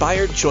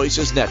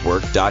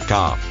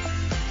InspiredChoicesNetwork.com.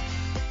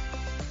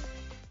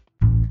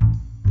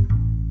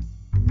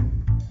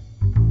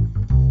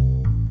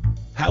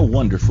 How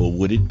wonderful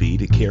would it be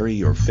to carry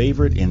your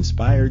favorite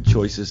Inspired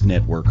Choices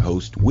Network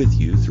host with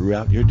you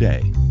throughout your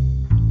day?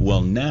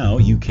 Well, now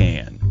you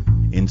can.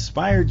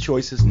 Inspired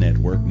Choices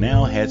Network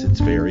now has its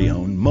very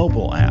own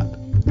mobile app.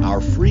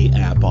 Our free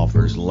app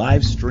offers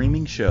live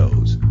streaming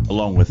shows,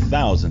 along with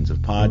thousands of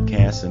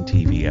podcasts and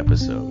TV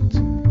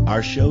episodes.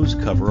 Our shows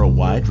cover a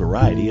wide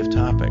variety of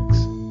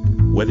topics.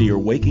 Whether you're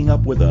waking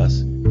up with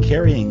us,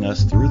 carrying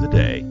us through the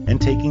day, and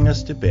taking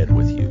us to bed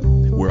with you,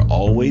 we're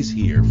always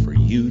here for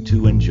you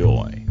to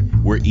enjoy.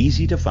 We're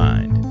easy to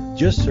find.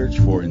 Just search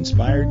for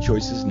Inspired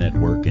Choices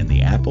Network in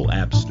the Apple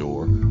App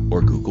Store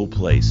or Google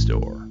Play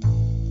Store.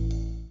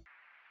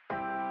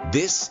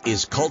 This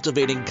is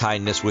Cultivating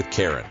Kindness with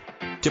Karen.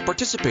 To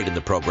participate in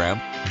the program,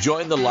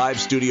 join the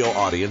live studio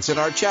audience in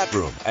our chat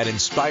room at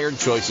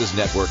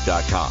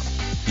InspiredChoicesNetwork.com.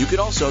 You can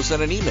also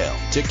send an email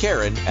to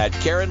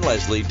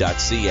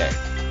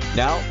Karen@KarenLeslie.ca.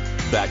 Now,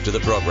 back to the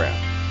program.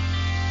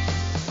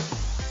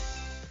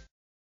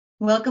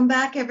 Welcome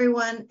back,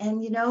 everyone.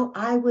 And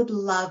I would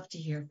love to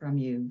hear from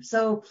you.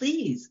 So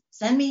please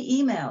send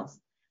me emails.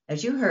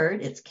 As you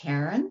heard, it's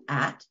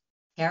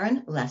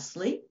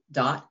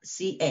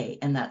Karen@KarenLeslie.ca,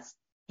 and that's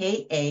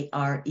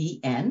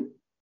KarenLeslie.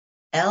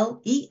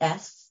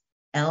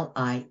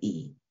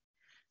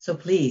 So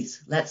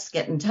please, let's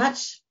get in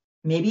touch.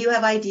 Maybe you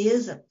have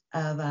ideas of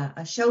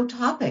a show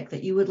topic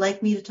that you would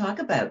like me to talk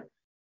about.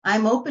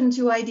 I'm open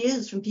to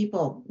ideas from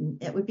people.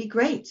 It would be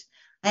great.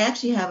 I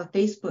actually have a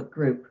Facebook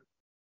group.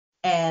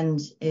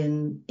 And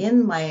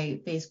in my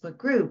Facebook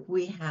group,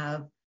 we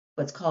have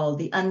what's called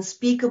the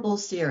Unspeakable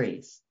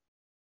series.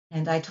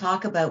 And I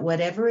talk about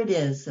whatever it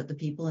is that the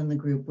people in the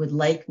group would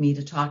like me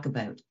to talk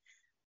about,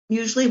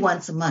 usually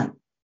once a month.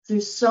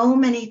 There's so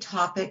many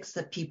topics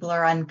that people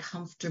are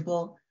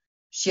uncomfortable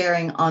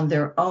sharing on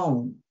their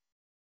own,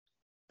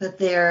 but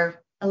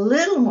they're a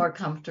little more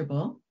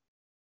comfortable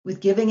with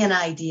giving an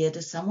idea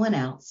to someone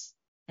else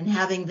and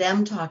having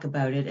them talk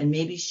about it and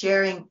maybe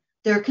sharing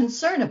their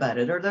concern about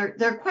it or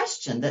their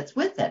question that's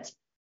with it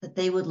that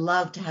they would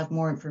love to have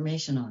more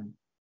information on.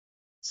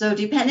 So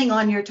depending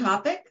on your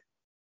topic,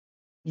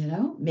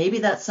 maybe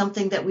that's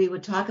something that we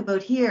would talk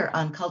about here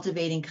on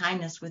Cultivating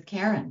Kindness with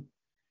Karen.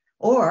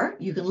 Or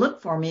you can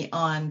look for me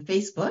on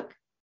Facebook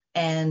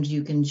and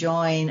you can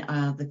join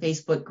the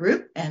Facebook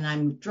group. And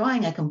I'm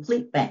drawing a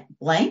complete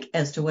blank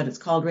as to what it's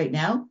called right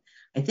now.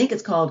 I think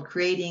it's called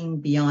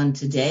Creating Beyond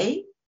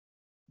Today.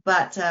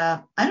 But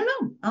I don't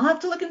know. I'll have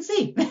to look and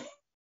see.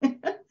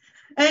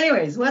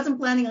 Anyways, wasn't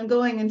planning on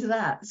going into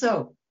that.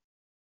 So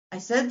I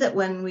said that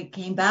when we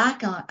came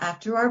back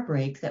after our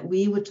break, that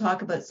we would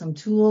talk about some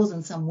tools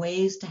and some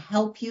ways to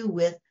help you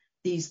with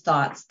these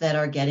thoughts that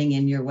are getting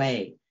in your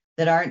way,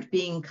 that aren't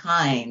being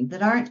kind,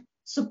 that aren't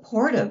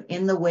supportive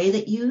in the way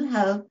that you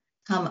have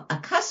become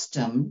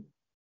accustomed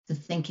to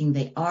thinking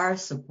they are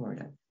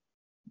supportive.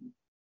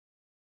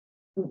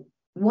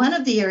 One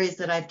of the areas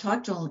that I've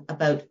talked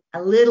about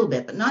a little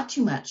bit, but not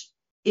too much,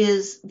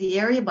 is the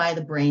area by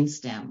the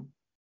brainstem.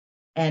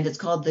 And it's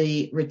called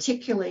the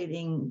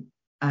reticular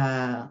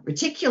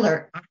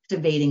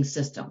activating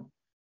system.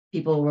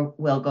 People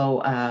will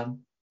go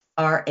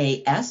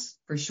RAS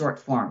for short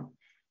form.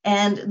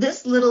 And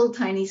this little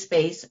tiny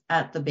space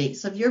at the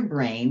base of your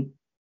brain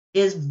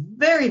is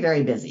very,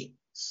 very busy,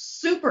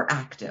 super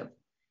active,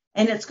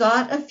 and it's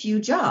got a few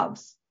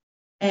jobs.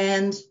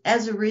 And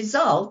as a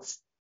result,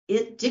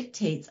 it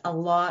dictates a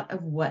lot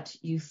of what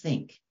you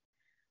think.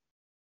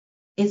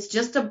 It's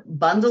just a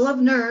bundle of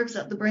nerves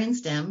at the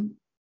brainstem.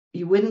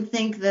 You wouldn't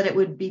think that it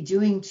would be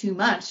doing too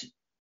much,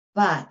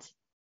 but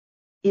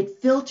it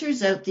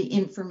filters out the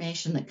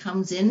information that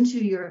comes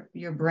into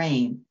your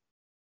brain,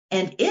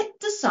 and it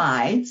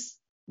decides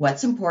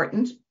what's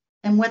important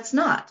and what's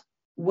not,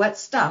 what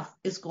stuff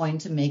is going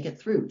to make it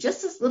through.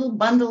 Just this little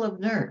bundle of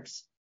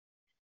nerves.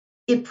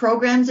 It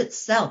programs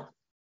itself.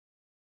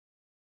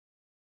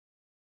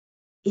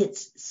 It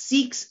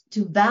seeks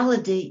to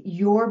validate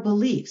your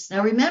beliefs.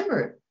 Now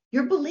remember,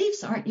 your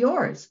beliefs aren't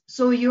yours.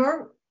 So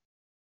your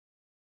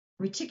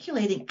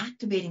reticulating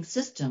activating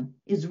system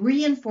is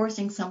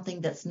reinforcing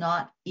something that's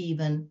not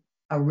even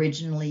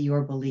originally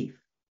your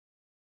belief.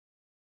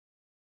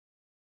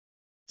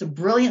 It's a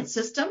brilliant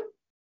system.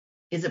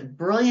 Is it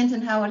brilliant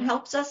in how it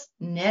helps us?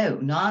 No,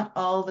 not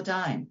all the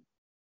time.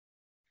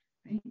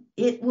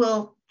 It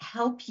will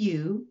help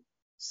you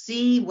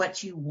see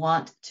what you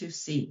want to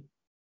see.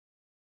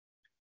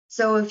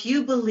 So if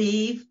you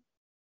believe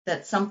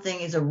that something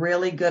is a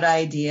really good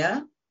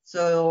idea,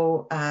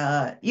 so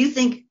you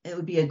think it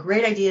would be a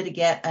great idea to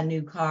get a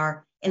new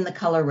car in the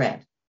color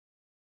red,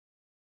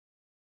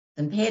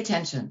 then pay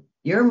attention.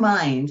 Your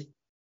mind,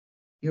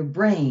 your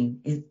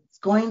brain is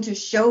going to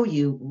show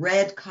you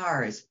red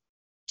cars,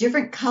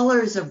 different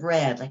colors of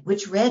red, like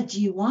which red do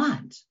you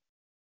want?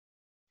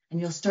 And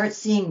you'll start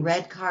seeing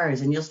red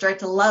cars, and you'll start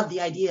to love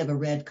the idea of a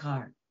red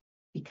car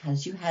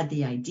because you had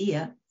the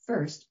idea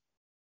first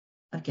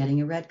of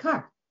getting a red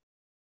car.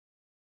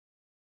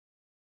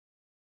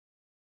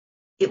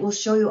 It will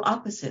show you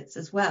opposites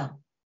as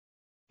well.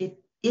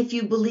 If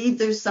you believe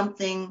there's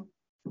something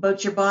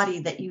about your body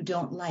that you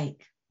don't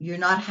like, you're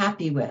not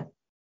happy with,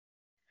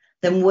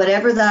 then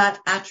whatever that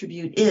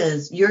attribute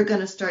is, you're going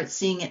to start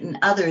seeing it in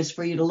others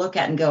for you to look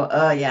at and go,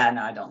 oh yeah,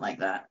 no, I don't like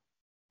that.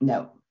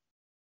 No,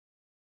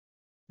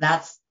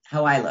 that's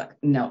how I look.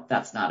 No,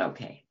 that's not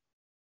okay.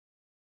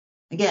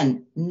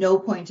 Again, no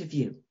point of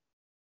view.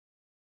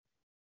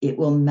 It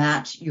will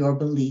match your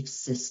belief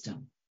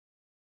system.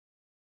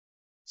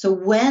 So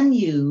when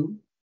you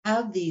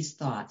have these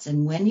thoughts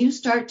and when you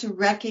start to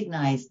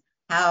recognize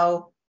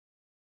how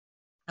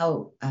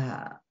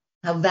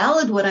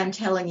valid what I'm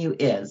telling you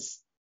is,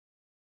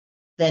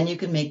 then you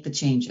can make the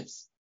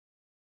changes.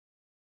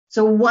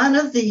 So one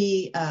of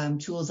the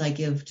tools I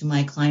give to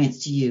my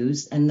clients to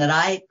use, and that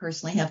I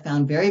personally have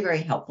found very,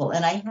 very helpful,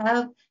 and I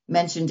have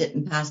mentioned it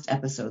in past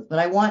episodes, but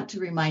I want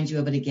to remind you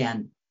of it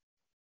again.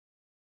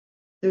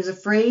 There's a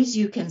phrase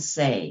you can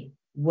say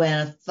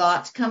when a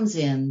thought comes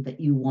in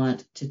that you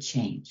want to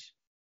change.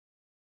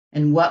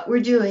 And what we're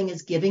doing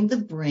is giving the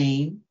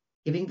brain,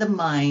 giving the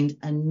mind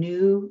a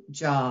new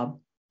job,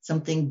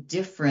 something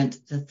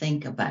different to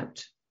think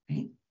about,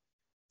 right?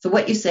 So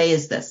what you say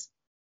is this: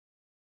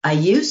 I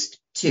used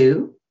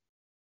to,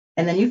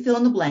 and then you fill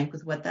in the blank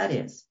with what that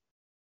is.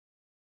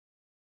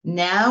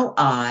 Now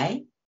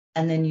I,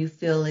 and then you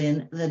fill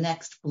in the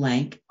next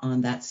blank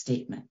on that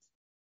statement.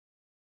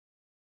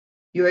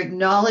 You're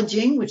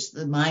acknowledging, which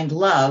the mind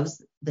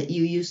loves, that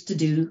you used to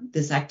do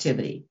this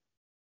activity.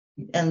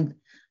 And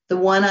the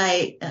one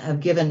I have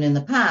given in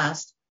the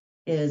past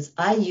is,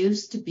 I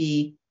used to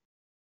be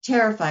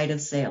terrified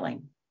of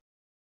sailing.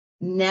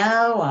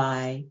 Now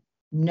I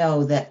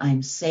know that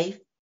I'm safe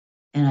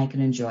and I can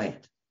enjoy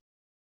it.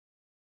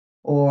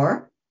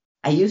 Or,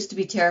 I used to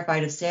be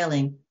terrified of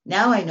sailing.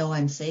 Now I know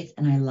I'm safe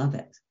and I love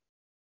it.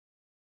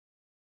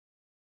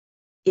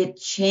 It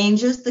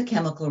changes the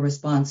chemical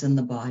response in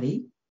the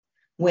body.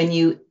 When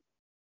you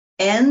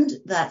end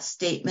that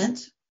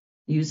statement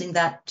using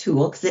that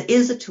tool, because it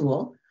is a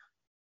tool,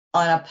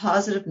 on a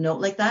positive note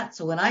like that.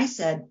 So when I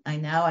said, I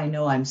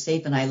know I'm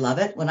safe and I love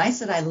it. When I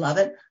said I love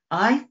it,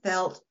 I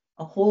felt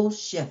a whole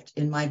shift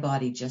in my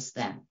body just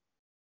then.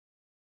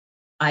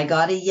 I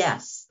got a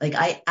yes. Like,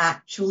 I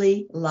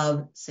actually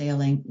love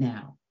sailing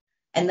now.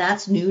 And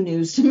that's new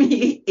news to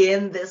me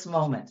in this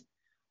moment.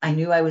 I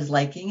knew I was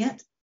liking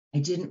it. I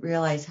didn't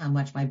realize how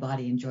much my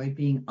body enjoyed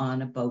being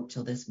on a boat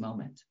till this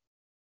moment.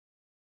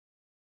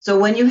 So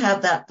when you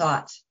have that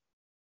thought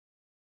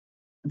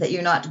that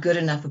you're not good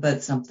enough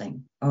about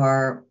something,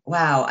 or,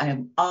 wow,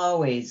 I'm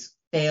always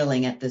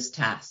failing at this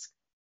task,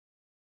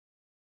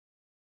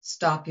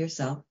 stop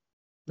yourself,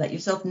 let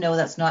yourself know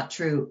that's not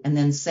true, and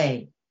then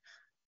say,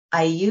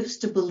 I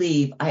used to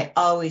believe I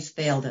always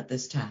failed at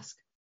this task.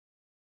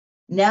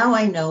 Now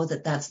I know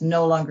that that's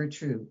no longer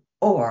true.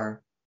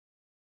 Or,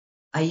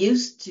 I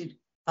used to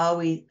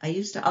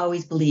used to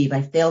always believe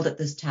I failed at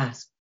this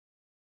task.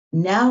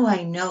 Now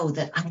I know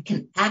that I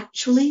can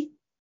actually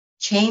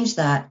change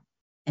that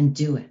and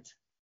do it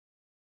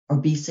or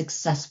be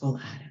successful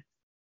at it.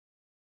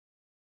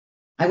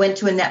 I went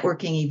to a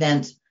networking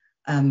event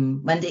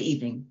Monday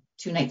evening,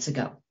 2 nights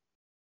ago.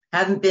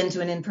 Haven't been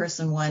to an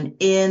in-person one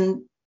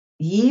in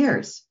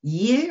years.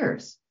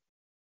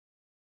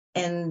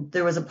 And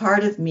there was a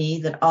part of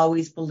me that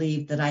always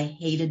believed that I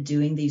hated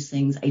doing these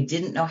things. I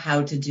didn't know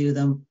how to do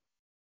them.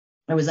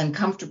 I was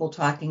uncomfortable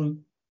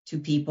talking to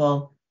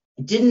people.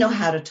 I didn't know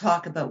how to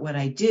talk about what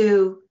I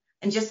do.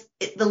 And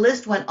the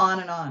list went on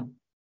and on.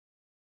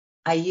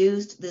 I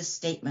used this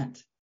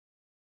statement.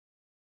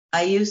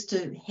 I used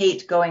to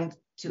hate going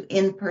to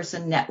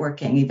in-person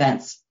networking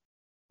events.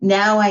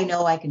 Now I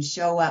know I can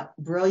show up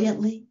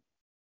brilliantly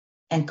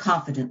and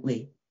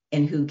confidently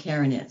in who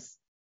Karen is.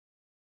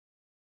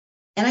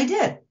 And I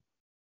did.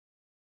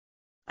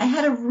 I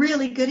had a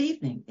really good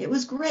evening. It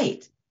was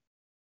great.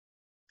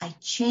 I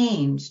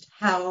changed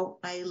how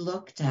I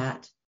looked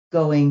at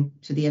going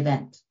to the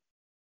event.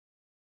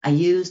 I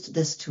used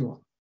this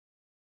tool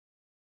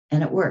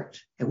and it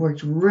worked. It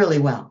worked really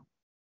well.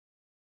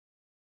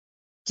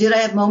 Did I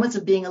have moments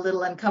of being a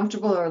little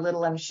uncomfortable or a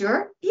little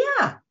unsure?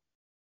 Yeah.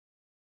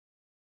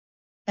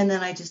 And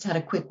then I just had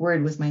a quick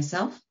word with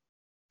myself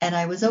and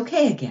I was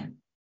okay again.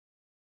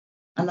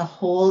 And the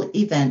whole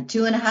event,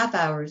 2.5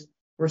 hours,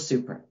 were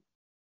super.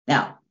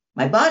 Now,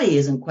 my body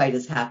isn't quite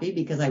as happy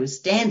because I was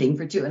standing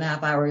for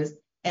 2.5 hours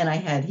and I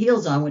had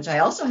heels on, which I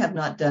also have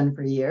not done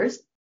for years.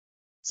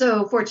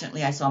 So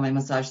fortunately, I saw my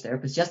massage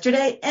therapist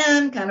yesterday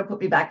and kind of put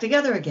me back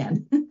together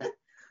again.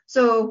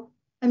 So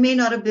I may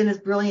not have been as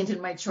brilliant in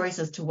my choice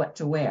as to what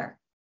to wear.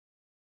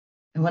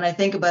 And when I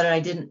think about it, I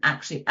didn't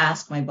actually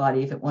ask my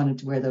body if it wanted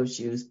to wear those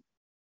shoes.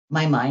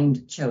 My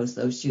mind chose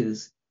those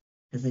shoes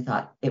because they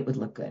thought it would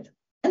look good.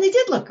 And they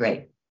did look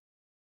great.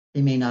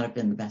 They may not have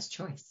been the best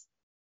choice.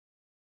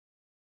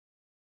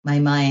 My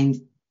mind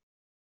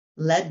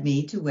led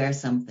me to wear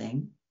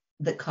something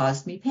that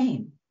caused me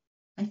pain.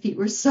 My feet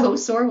were so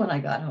sore when I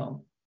got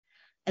home.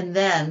 And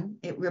then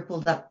it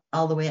rippled up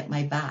all the way up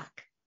my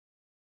back.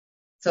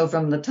 So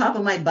from the top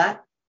of my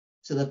butt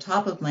to the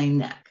top of my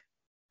neck,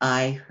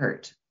 I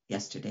hurt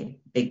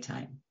yesterday, big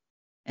time.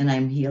 And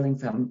I'm healing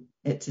from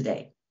it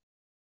today.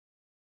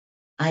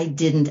 I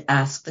didn't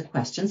ask the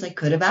questions I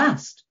could have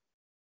asked.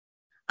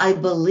 I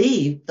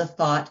believed the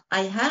thought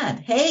I had.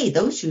 Hey,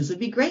 those shoes would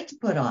be great to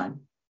put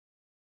on.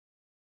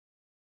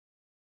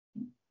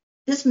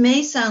 This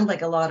may sound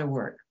like a lot of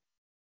work.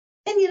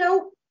 And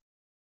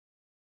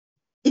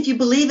if you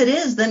believe it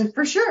is, then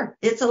for sure,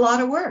 it's a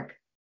lot of work.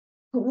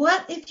 But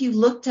what if you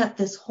looked at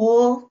this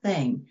whole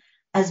thing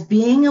as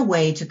being a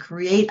way to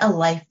create a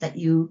life that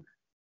you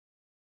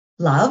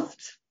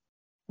loved,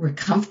 were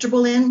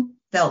comfortable in,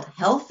 felt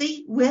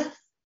healthy with,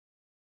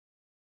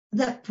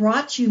 that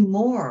brought you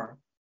more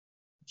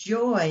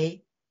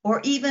joy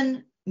or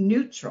even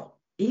neutral?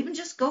 Even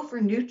just go for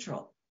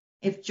neutral.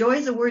 If joy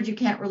is a word you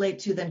can't relate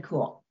to, then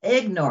cool.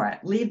 Ignore it.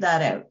 Leave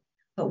that out.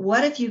 But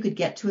what if you could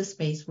get to a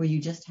space where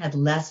you just had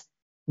less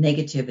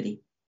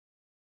negativity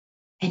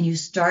and you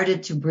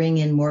started to bring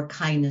in more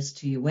kindness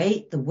to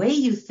the way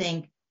you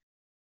think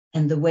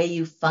and the way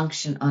you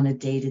function on a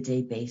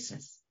day-to-day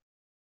basis?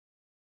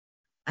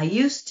 I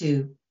used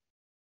to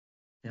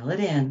fill it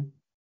in.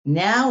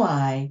 Now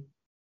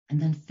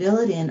and then fill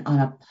it in on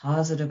a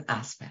positive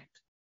aspect.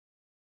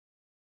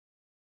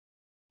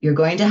 You're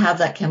going to have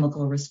that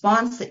chemical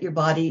response that your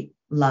body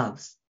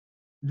loves.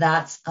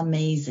 That's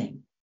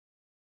amazing.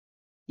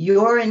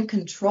 You're in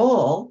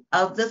control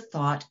of the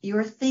thought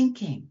you're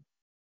thinking.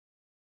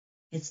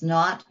 It's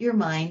not your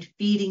mind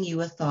feeding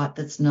you a thought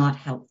that's not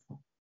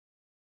helpful,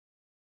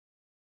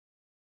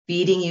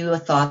 feeding you a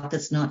thought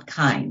that's not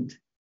kind,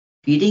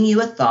 feeding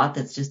you a thought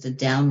that's just a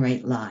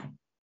downright lie.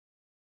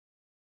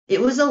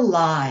 It was a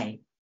lie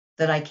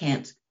that I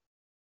can't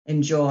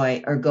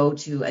enjoy or go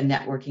to a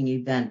networking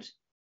event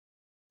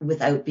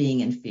without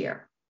being in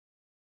fear.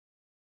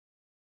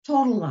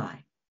 Total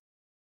lie.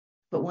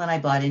 But one I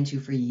bought into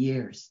for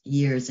years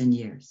and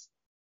years.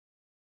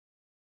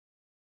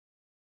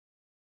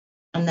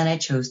 And then I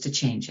chose to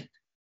change it.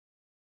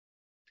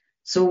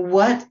 So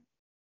what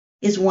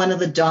is one of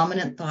the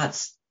dominant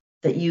thoughts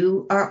that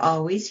you are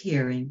always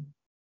hearing,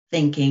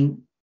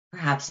 thinking,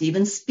 perhaps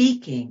even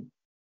speaking,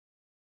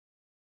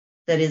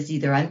 that is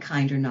either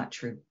unkind or not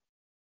true?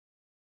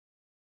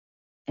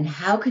 And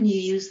how can you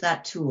use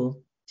that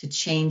tool to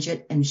change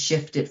it and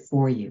shift it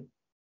for you?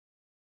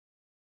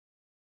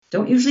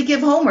 Don't usually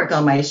give homework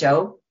on my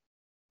show,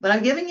 but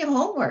I'm giving you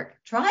homework.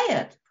 Try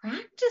it,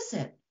 practice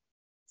it,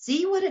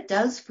 see what it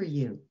does for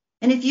you.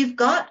 And if you've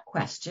got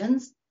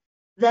questions,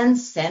 then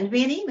send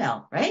me an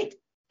email, right?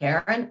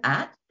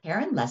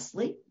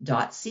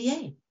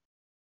 Karen@KarenLeslie.ca.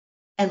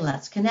 And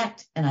let's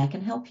connect and I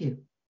can help you.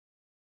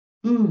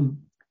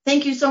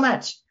 Thank you so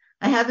much.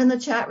 I have in the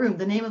chat room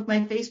the name of my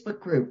Facebook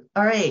group.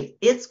 All right,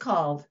 it's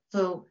called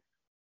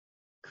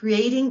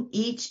Creating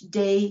Each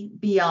Day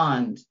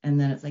Beyond. And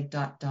then it's like ...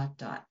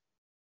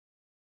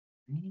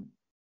 Right?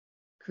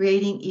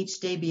 creating each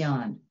day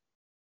beyond.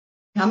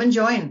 Come and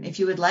join if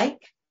you would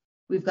like.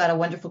 We've got a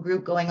wonderful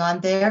group going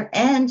on there,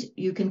 and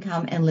you can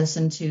come and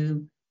listen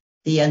to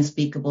the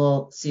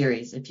Unspeakable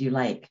series if you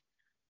like.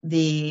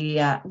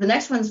 The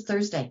next one's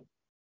Thursday.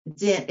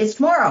 It's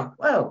tomorrow.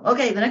 Whoa.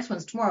 Okay. The next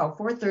one's tomorrow,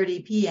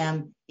 4:30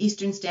 p.m.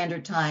 Eastern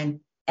Standard Time.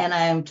 And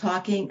I am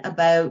talking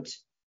about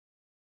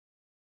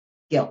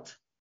guilt.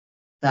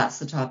 That's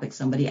the topic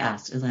somebody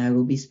asked, as I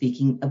will be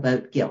speaking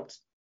about guilt.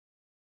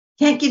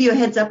 Can't give you a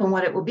heads up on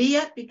what it will be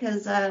yet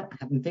because I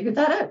haven't figured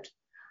that out.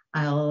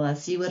 I'll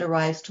see what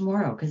arrives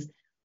tomorrow because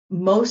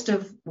most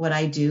of what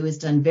I do is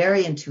done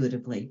very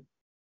intuitively.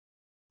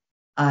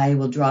 I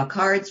will draw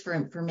cards for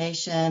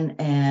information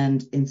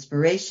and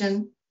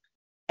inspiration,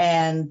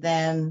 and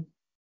then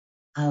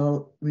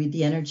I'll read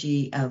the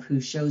energy of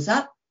who shows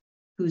up,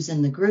 who's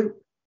in the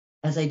group,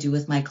 as I do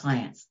with my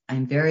clients.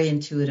 I'm very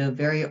intuitive,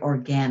 very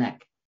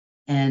organic,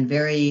 and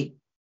very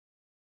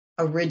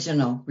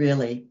original,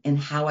 really, in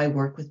how I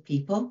work with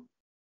people.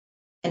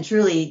 And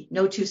truly,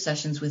 no two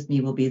sessions with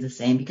me will be the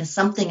same because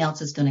something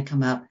else is going to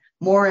come up,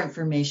 more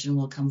information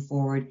will come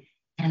forward,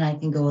 and I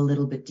can go a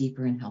little bit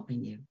deeper in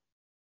helping you.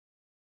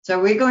 So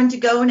we're going to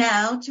go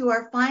now to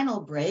our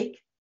final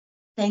break.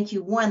 Thank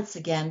you once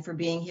again for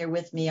being here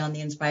with me on the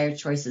Inspired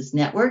Choices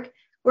Network.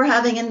 We're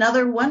having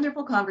another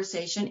wonderful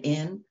conversation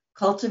in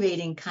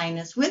Cultivating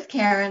Kindness with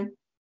Karen,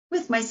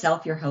 with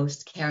myself, your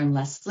host, Karen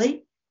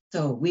Leslie.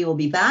 So we will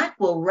be back.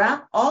 We'll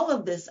wrap all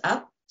of this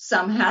up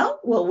somehow.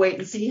 We'll wait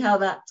and see how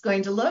that's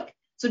going to look.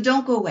 So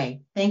don't go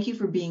away. Thank you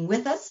for being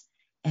with us,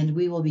 and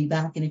we will be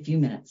back in a few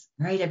minutes.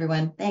 All right,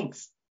 everyone.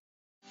 Thanks.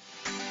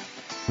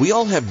 We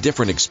all have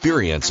different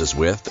experiences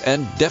with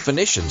and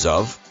definitions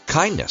of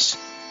kindness.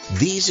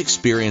 These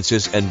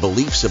experiences and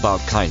beliefs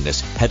about kindness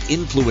have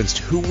influenced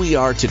who we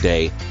are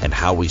today and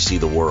how we see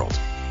the world.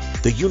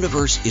 The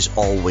universe is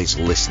always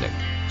listening.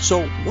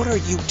 So what are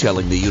you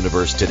telling the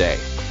universe today?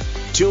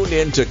 Tune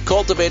in to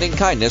Cultivating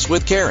Kindness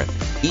with Karen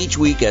each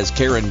week as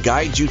Karen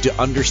guides you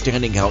to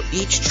understanding how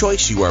each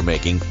choice you are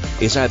making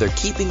is either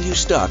keeping you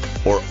stuck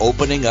or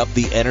opening up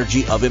the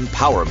energy of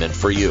empowerment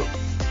for you.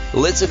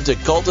 Listen to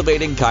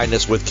Cultivating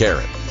Kindness with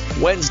Karen,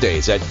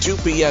 Wednesdays at 2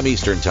 p.m.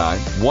 Eastern Time,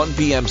 1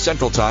 p.m.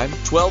 Central Time,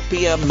 12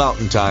 p.m.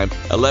 Mountain Time,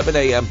 11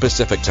 a.m.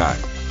 Pacific Time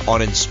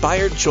on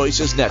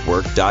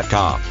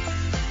InspiredChoicesNetwork.com.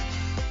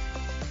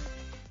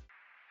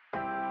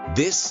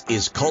 This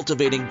is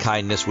Cultivating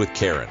Kindness with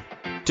Karen.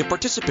 To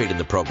participate in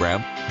the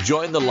program,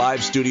 join the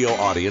live studio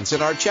audience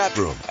in our chat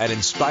room at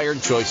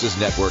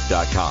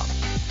InspiredChoicesNetwork.com.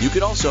 You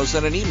can also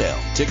send an email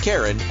to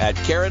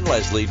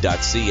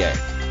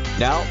Karen@KarenLeslie.ca.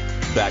 Now,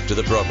 back to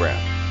the program.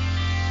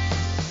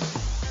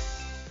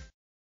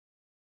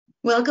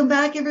 Welcome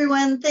back,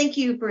 everyone. Thank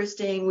you for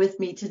staying with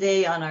me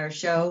today on our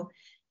show.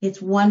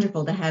 It's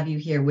wonderful to have you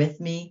here with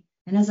me.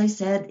 And as I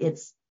said,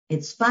 it's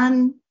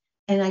fun,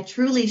 and I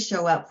truly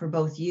show up for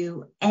both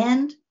you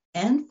and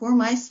for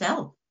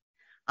myself.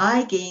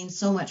 I gain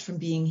so much from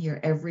being here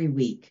every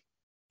week.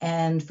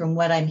 And from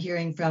what I'm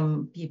hearing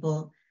from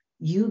people,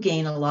 you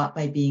gain a lot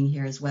by being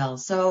here as well.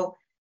 So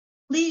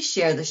please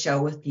share the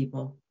show with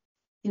people.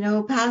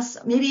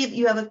 Maybe if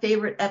you have a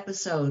favorite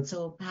episode,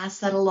 so pass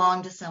that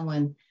along to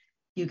someone.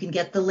 You can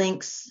get the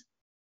links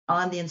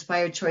on the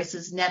Inspired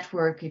Choices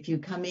Network. If you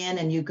come in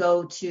and you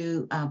go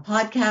to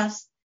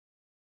podcasts,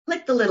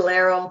 click the little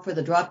arrow for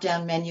the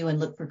drop-down menu and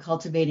look for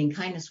Cultivating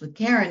Kindness with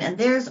Karen, and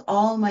there's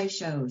all my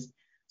shows.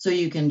 So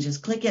you can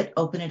just click it,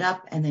 open it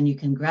up, and then you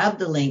can grab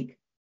the link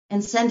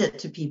and send it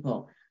to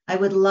people. I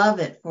would love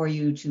it for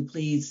you to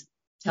please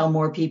tell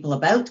more people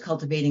about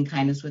Cultivating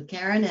Kindness with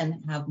Karen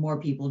and have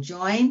more people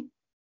join,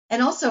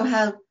 and also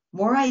have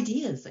more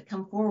ideas that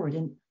come forward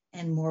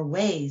and more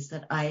ways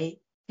that I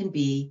can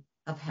be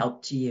of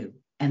help to you.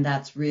 And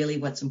that's really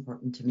what's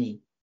important to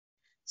me.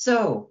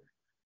 So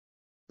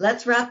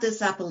let's wrap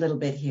this up a little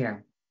bit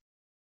here.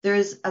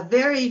 There's a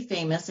very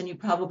famous, and you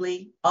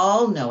probably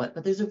all know it,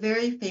 but there's a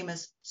very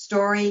famous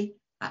story,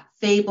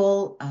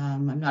 fable.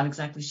 I'm not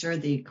exactly sure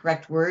the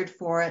correct word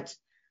for it.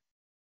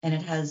 And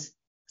it has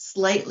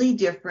slightly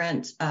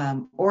different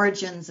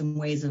origins and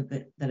ways of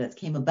it that it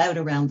came about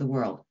around the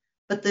world.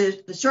 But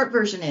the short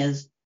version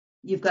is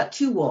you've got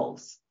two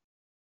wolves.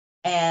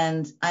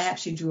 And I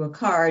actually drew a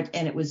card,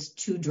 and it was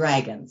two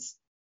dragons.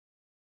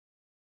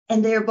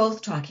 And they're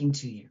both talking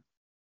to you.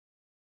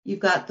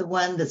 You've got the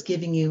one that's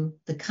giving you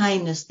the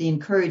kindness, the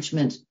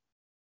encouragement,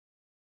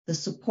 the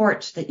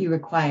support that you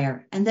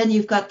require. And then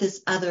you've got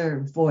this other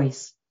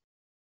voice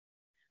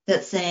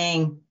that's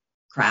saying,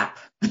 crap.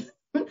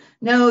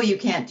 No, you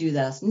can't do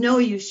this. No,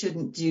 you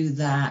shouldn't do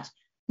that.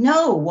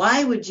 No,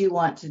 why would you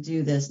want to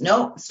do this?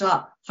 No,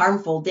 stop.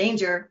 Harmful,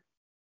 danger,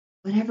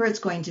 whatever it's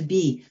going to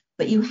be.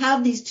 But you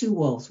have these two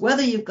wolves,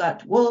 whether you've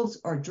got wolves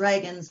or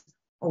dragons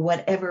or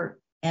whatever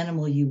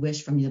animal you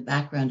wish from the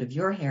background of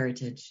your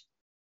heritage.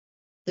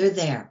 They're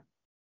there.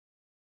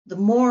 The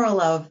moral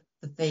of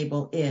the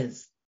fable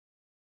is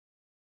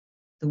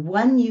the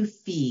one you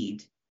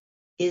feed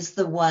is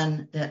the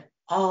one that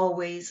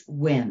always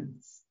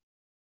wins.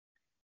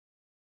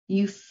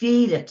 You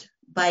feed it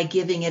by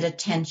giving it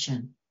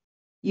attention,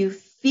 You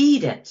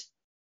feed it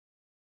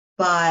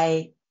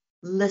by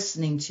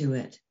listening to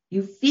it.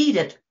 You feed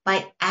it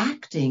by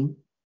acting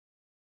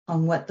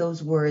on what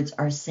those words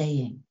are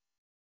saying.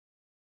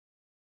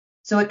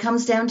 So it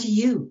comes down to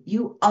you.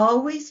 You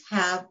always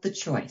have the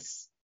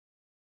choice,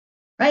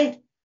 right?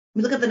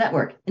 We look at the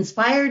network,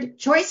 Inspired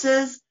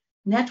Choices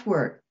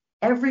Network.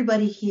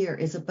 Everybody here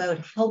is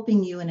about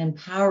helping you and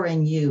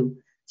empowering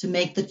you to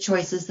make the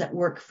choices that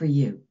work for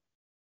you.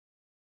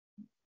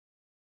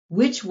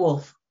 Which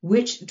wolf,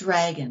 which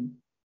dragon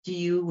do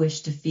you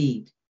wish to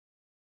feed?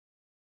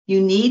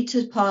 You need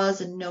to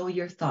pause and know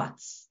your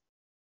thoughts.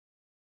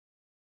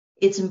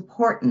 It's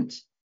important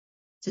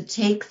to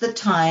take the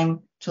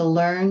time to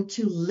learn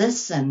to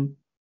listen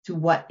to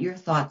what your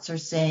thoughts are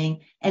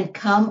saying and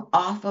come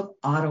off of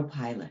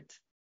autopilot.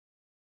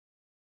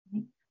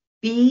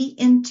 Be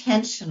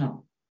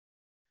intentional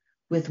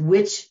with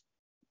which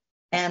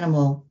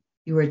animal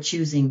you are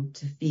choosing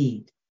to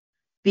feed.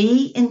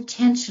 Be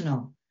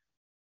intentional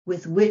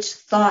with which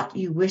thought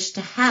you wish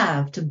to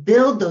have to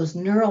build those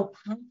neural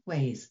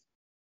pathways,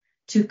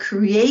 to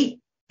create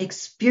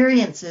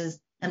experiences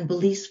and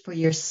beliefs for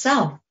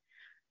yourself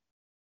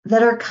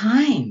that are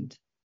kind,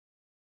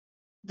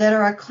 that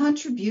are a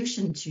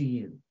contribution to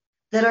you,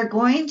 that are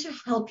going to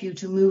help you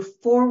to move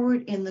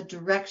forward in the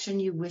direction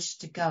you wish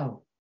to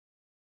go.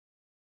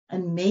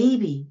 And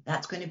maybe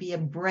that's going to be a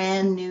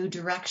brand new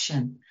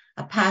direction,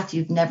 a path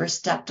you've never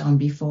stepped on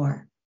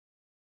before.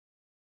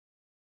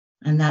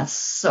 And that's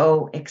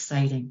so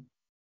exciting.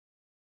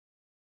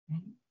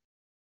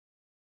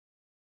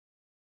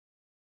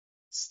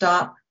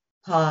 Stop,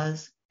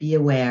 pause, be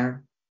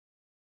aware.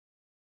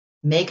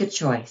 Make a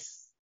choice.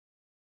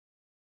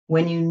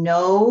 When you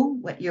know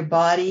what your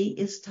body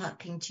is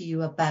talking to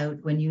you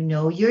about, when you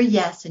know your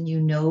yes and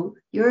you know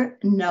your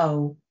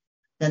no,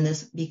 then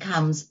this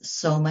becomes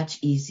so much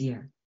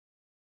easier.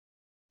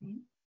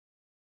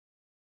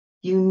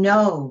 You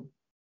know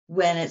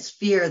when it's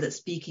fear that's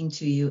speaking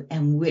to you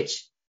and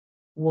which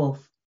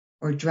wolf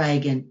or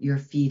dragon you're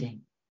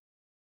feeding.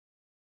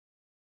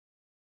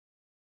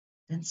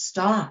 Then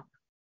stop.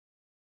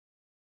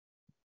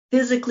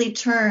 Physically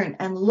turn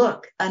and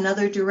look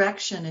another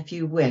direction if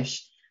you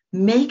wish.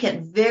 Make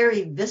it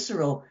very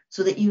visceral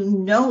so that you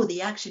know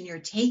the action you're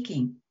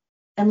taking.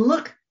 And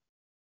look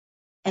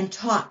and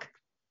talk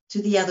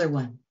to the other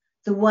one,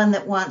 the one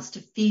that wants to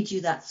feed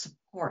you that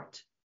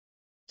support,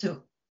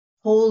 to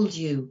hold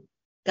you,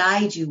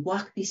 guide you,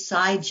 walk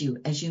beside you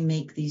as you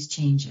make these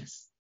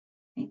changes.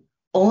 Okay?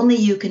 Only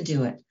you can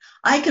do it.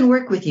 I can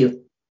work with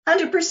you.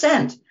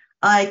 100%.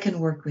 I can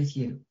work with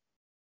you.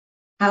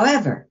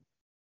 However,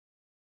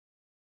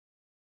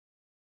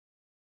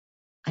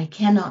 I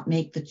cannot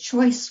make the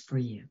choice for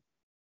you,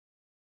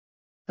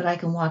 but I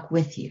can walk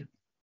with you.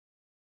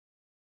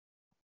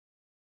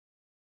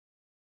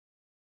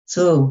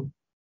 So,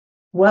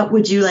 what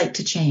would you like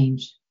to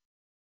change?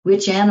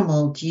 Which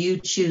animal do you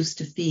choose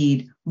to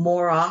feed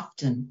more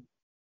often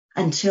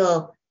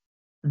until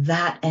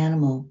that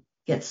animal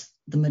gets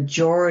the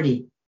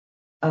majority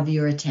of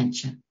your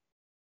attention?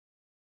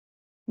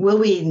 Will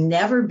we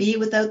never be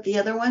without the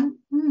other one?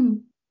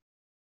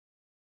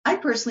 I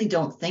personally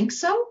don't think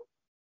so,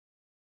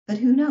 but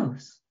who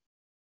knows?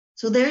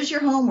 So there's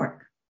your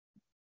homework.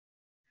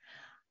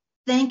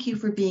 Thank you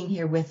for being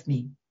here with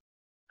me.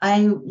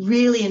 I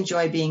really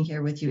enjoy being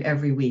here with you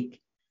every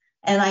week.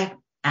 And I'm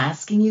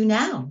asking you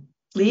now,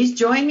 please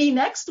join me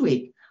next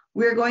week.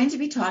 We're going to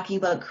be talking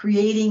about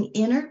creating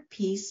inner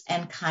peace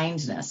and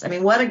kindness. I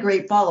mean, what a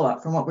great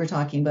follow-up from what we're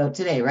talking about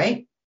today,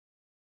 right?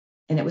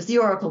 And it was the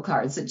oracle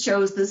cards that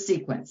chose this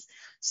sequence.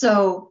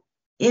 So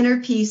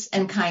inner peace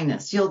and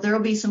kindness. There will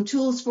be some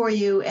tools for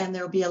you, and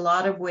there will be a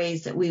lot of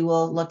ways that we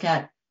will look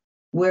at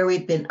where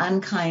we've been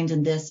unkind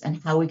in this and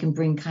how we can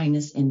bring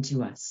kindness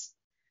into us.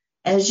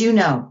 As you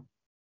know,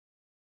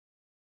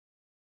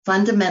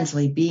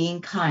 fundamentally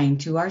being kind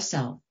to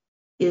ourselves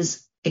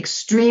is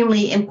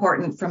extremely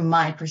important from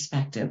my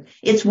perspective.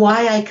 It's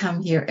why I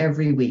come here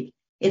every week.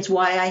 It's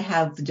why I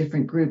have the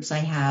different groups I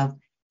have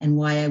and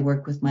why I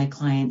work with my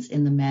clients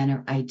in the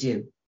manner I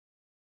do.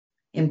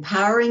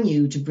 Empowering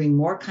you to bring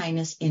more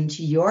kindness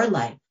into your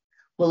life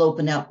will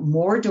open up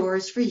more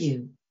doors for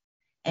you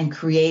and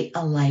create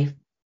a life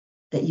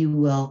that you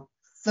will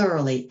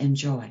thoroughly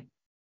enjoy.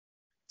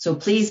 So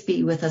please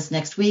be with us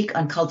next week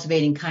on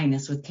Cultivating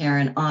Kindness with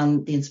Karen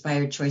on the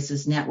Inspired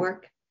Choices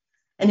Network.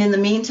 And in the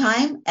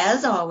meantime,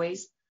 as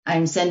always,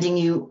 I'm sending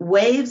you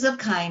waves of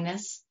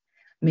kindness.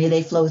 May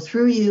they flow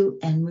through you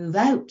and move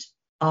out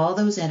all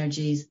those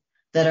energies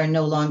that are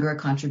no longer a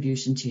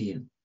contribution to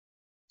you.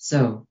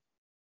 So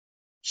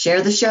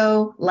share the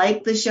show,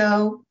 like the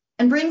show,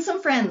 and bring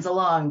some friends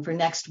along for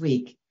next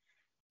week.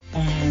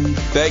 And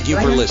thank you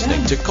for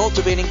listening to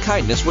Cultivating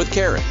Kindness with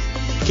Karen.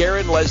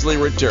 Karen Leslie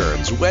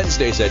returns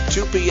Wednesdays at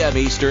 2 p.m.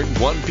 Eastern,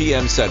 1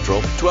 p.m.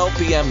 Central, 12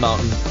 p.m.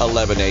 Mountain,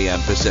 11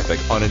 a.m. Pacific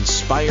on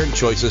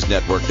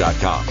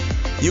InspiredChoicesNetwork.com.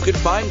 You can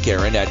find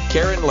Karen at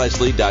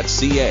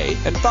KarenLeslie.ca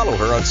and follow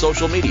her on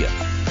social media.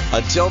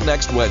 Until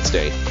next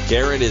Wednesday,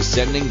 Karen is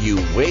sending you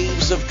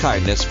waves of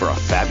kindness for a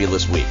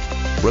fabulous week.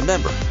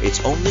 Remember,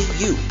 it's only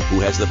you who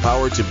has the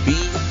power to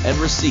be and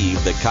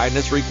receive the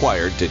kindness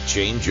required to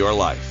change your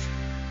life.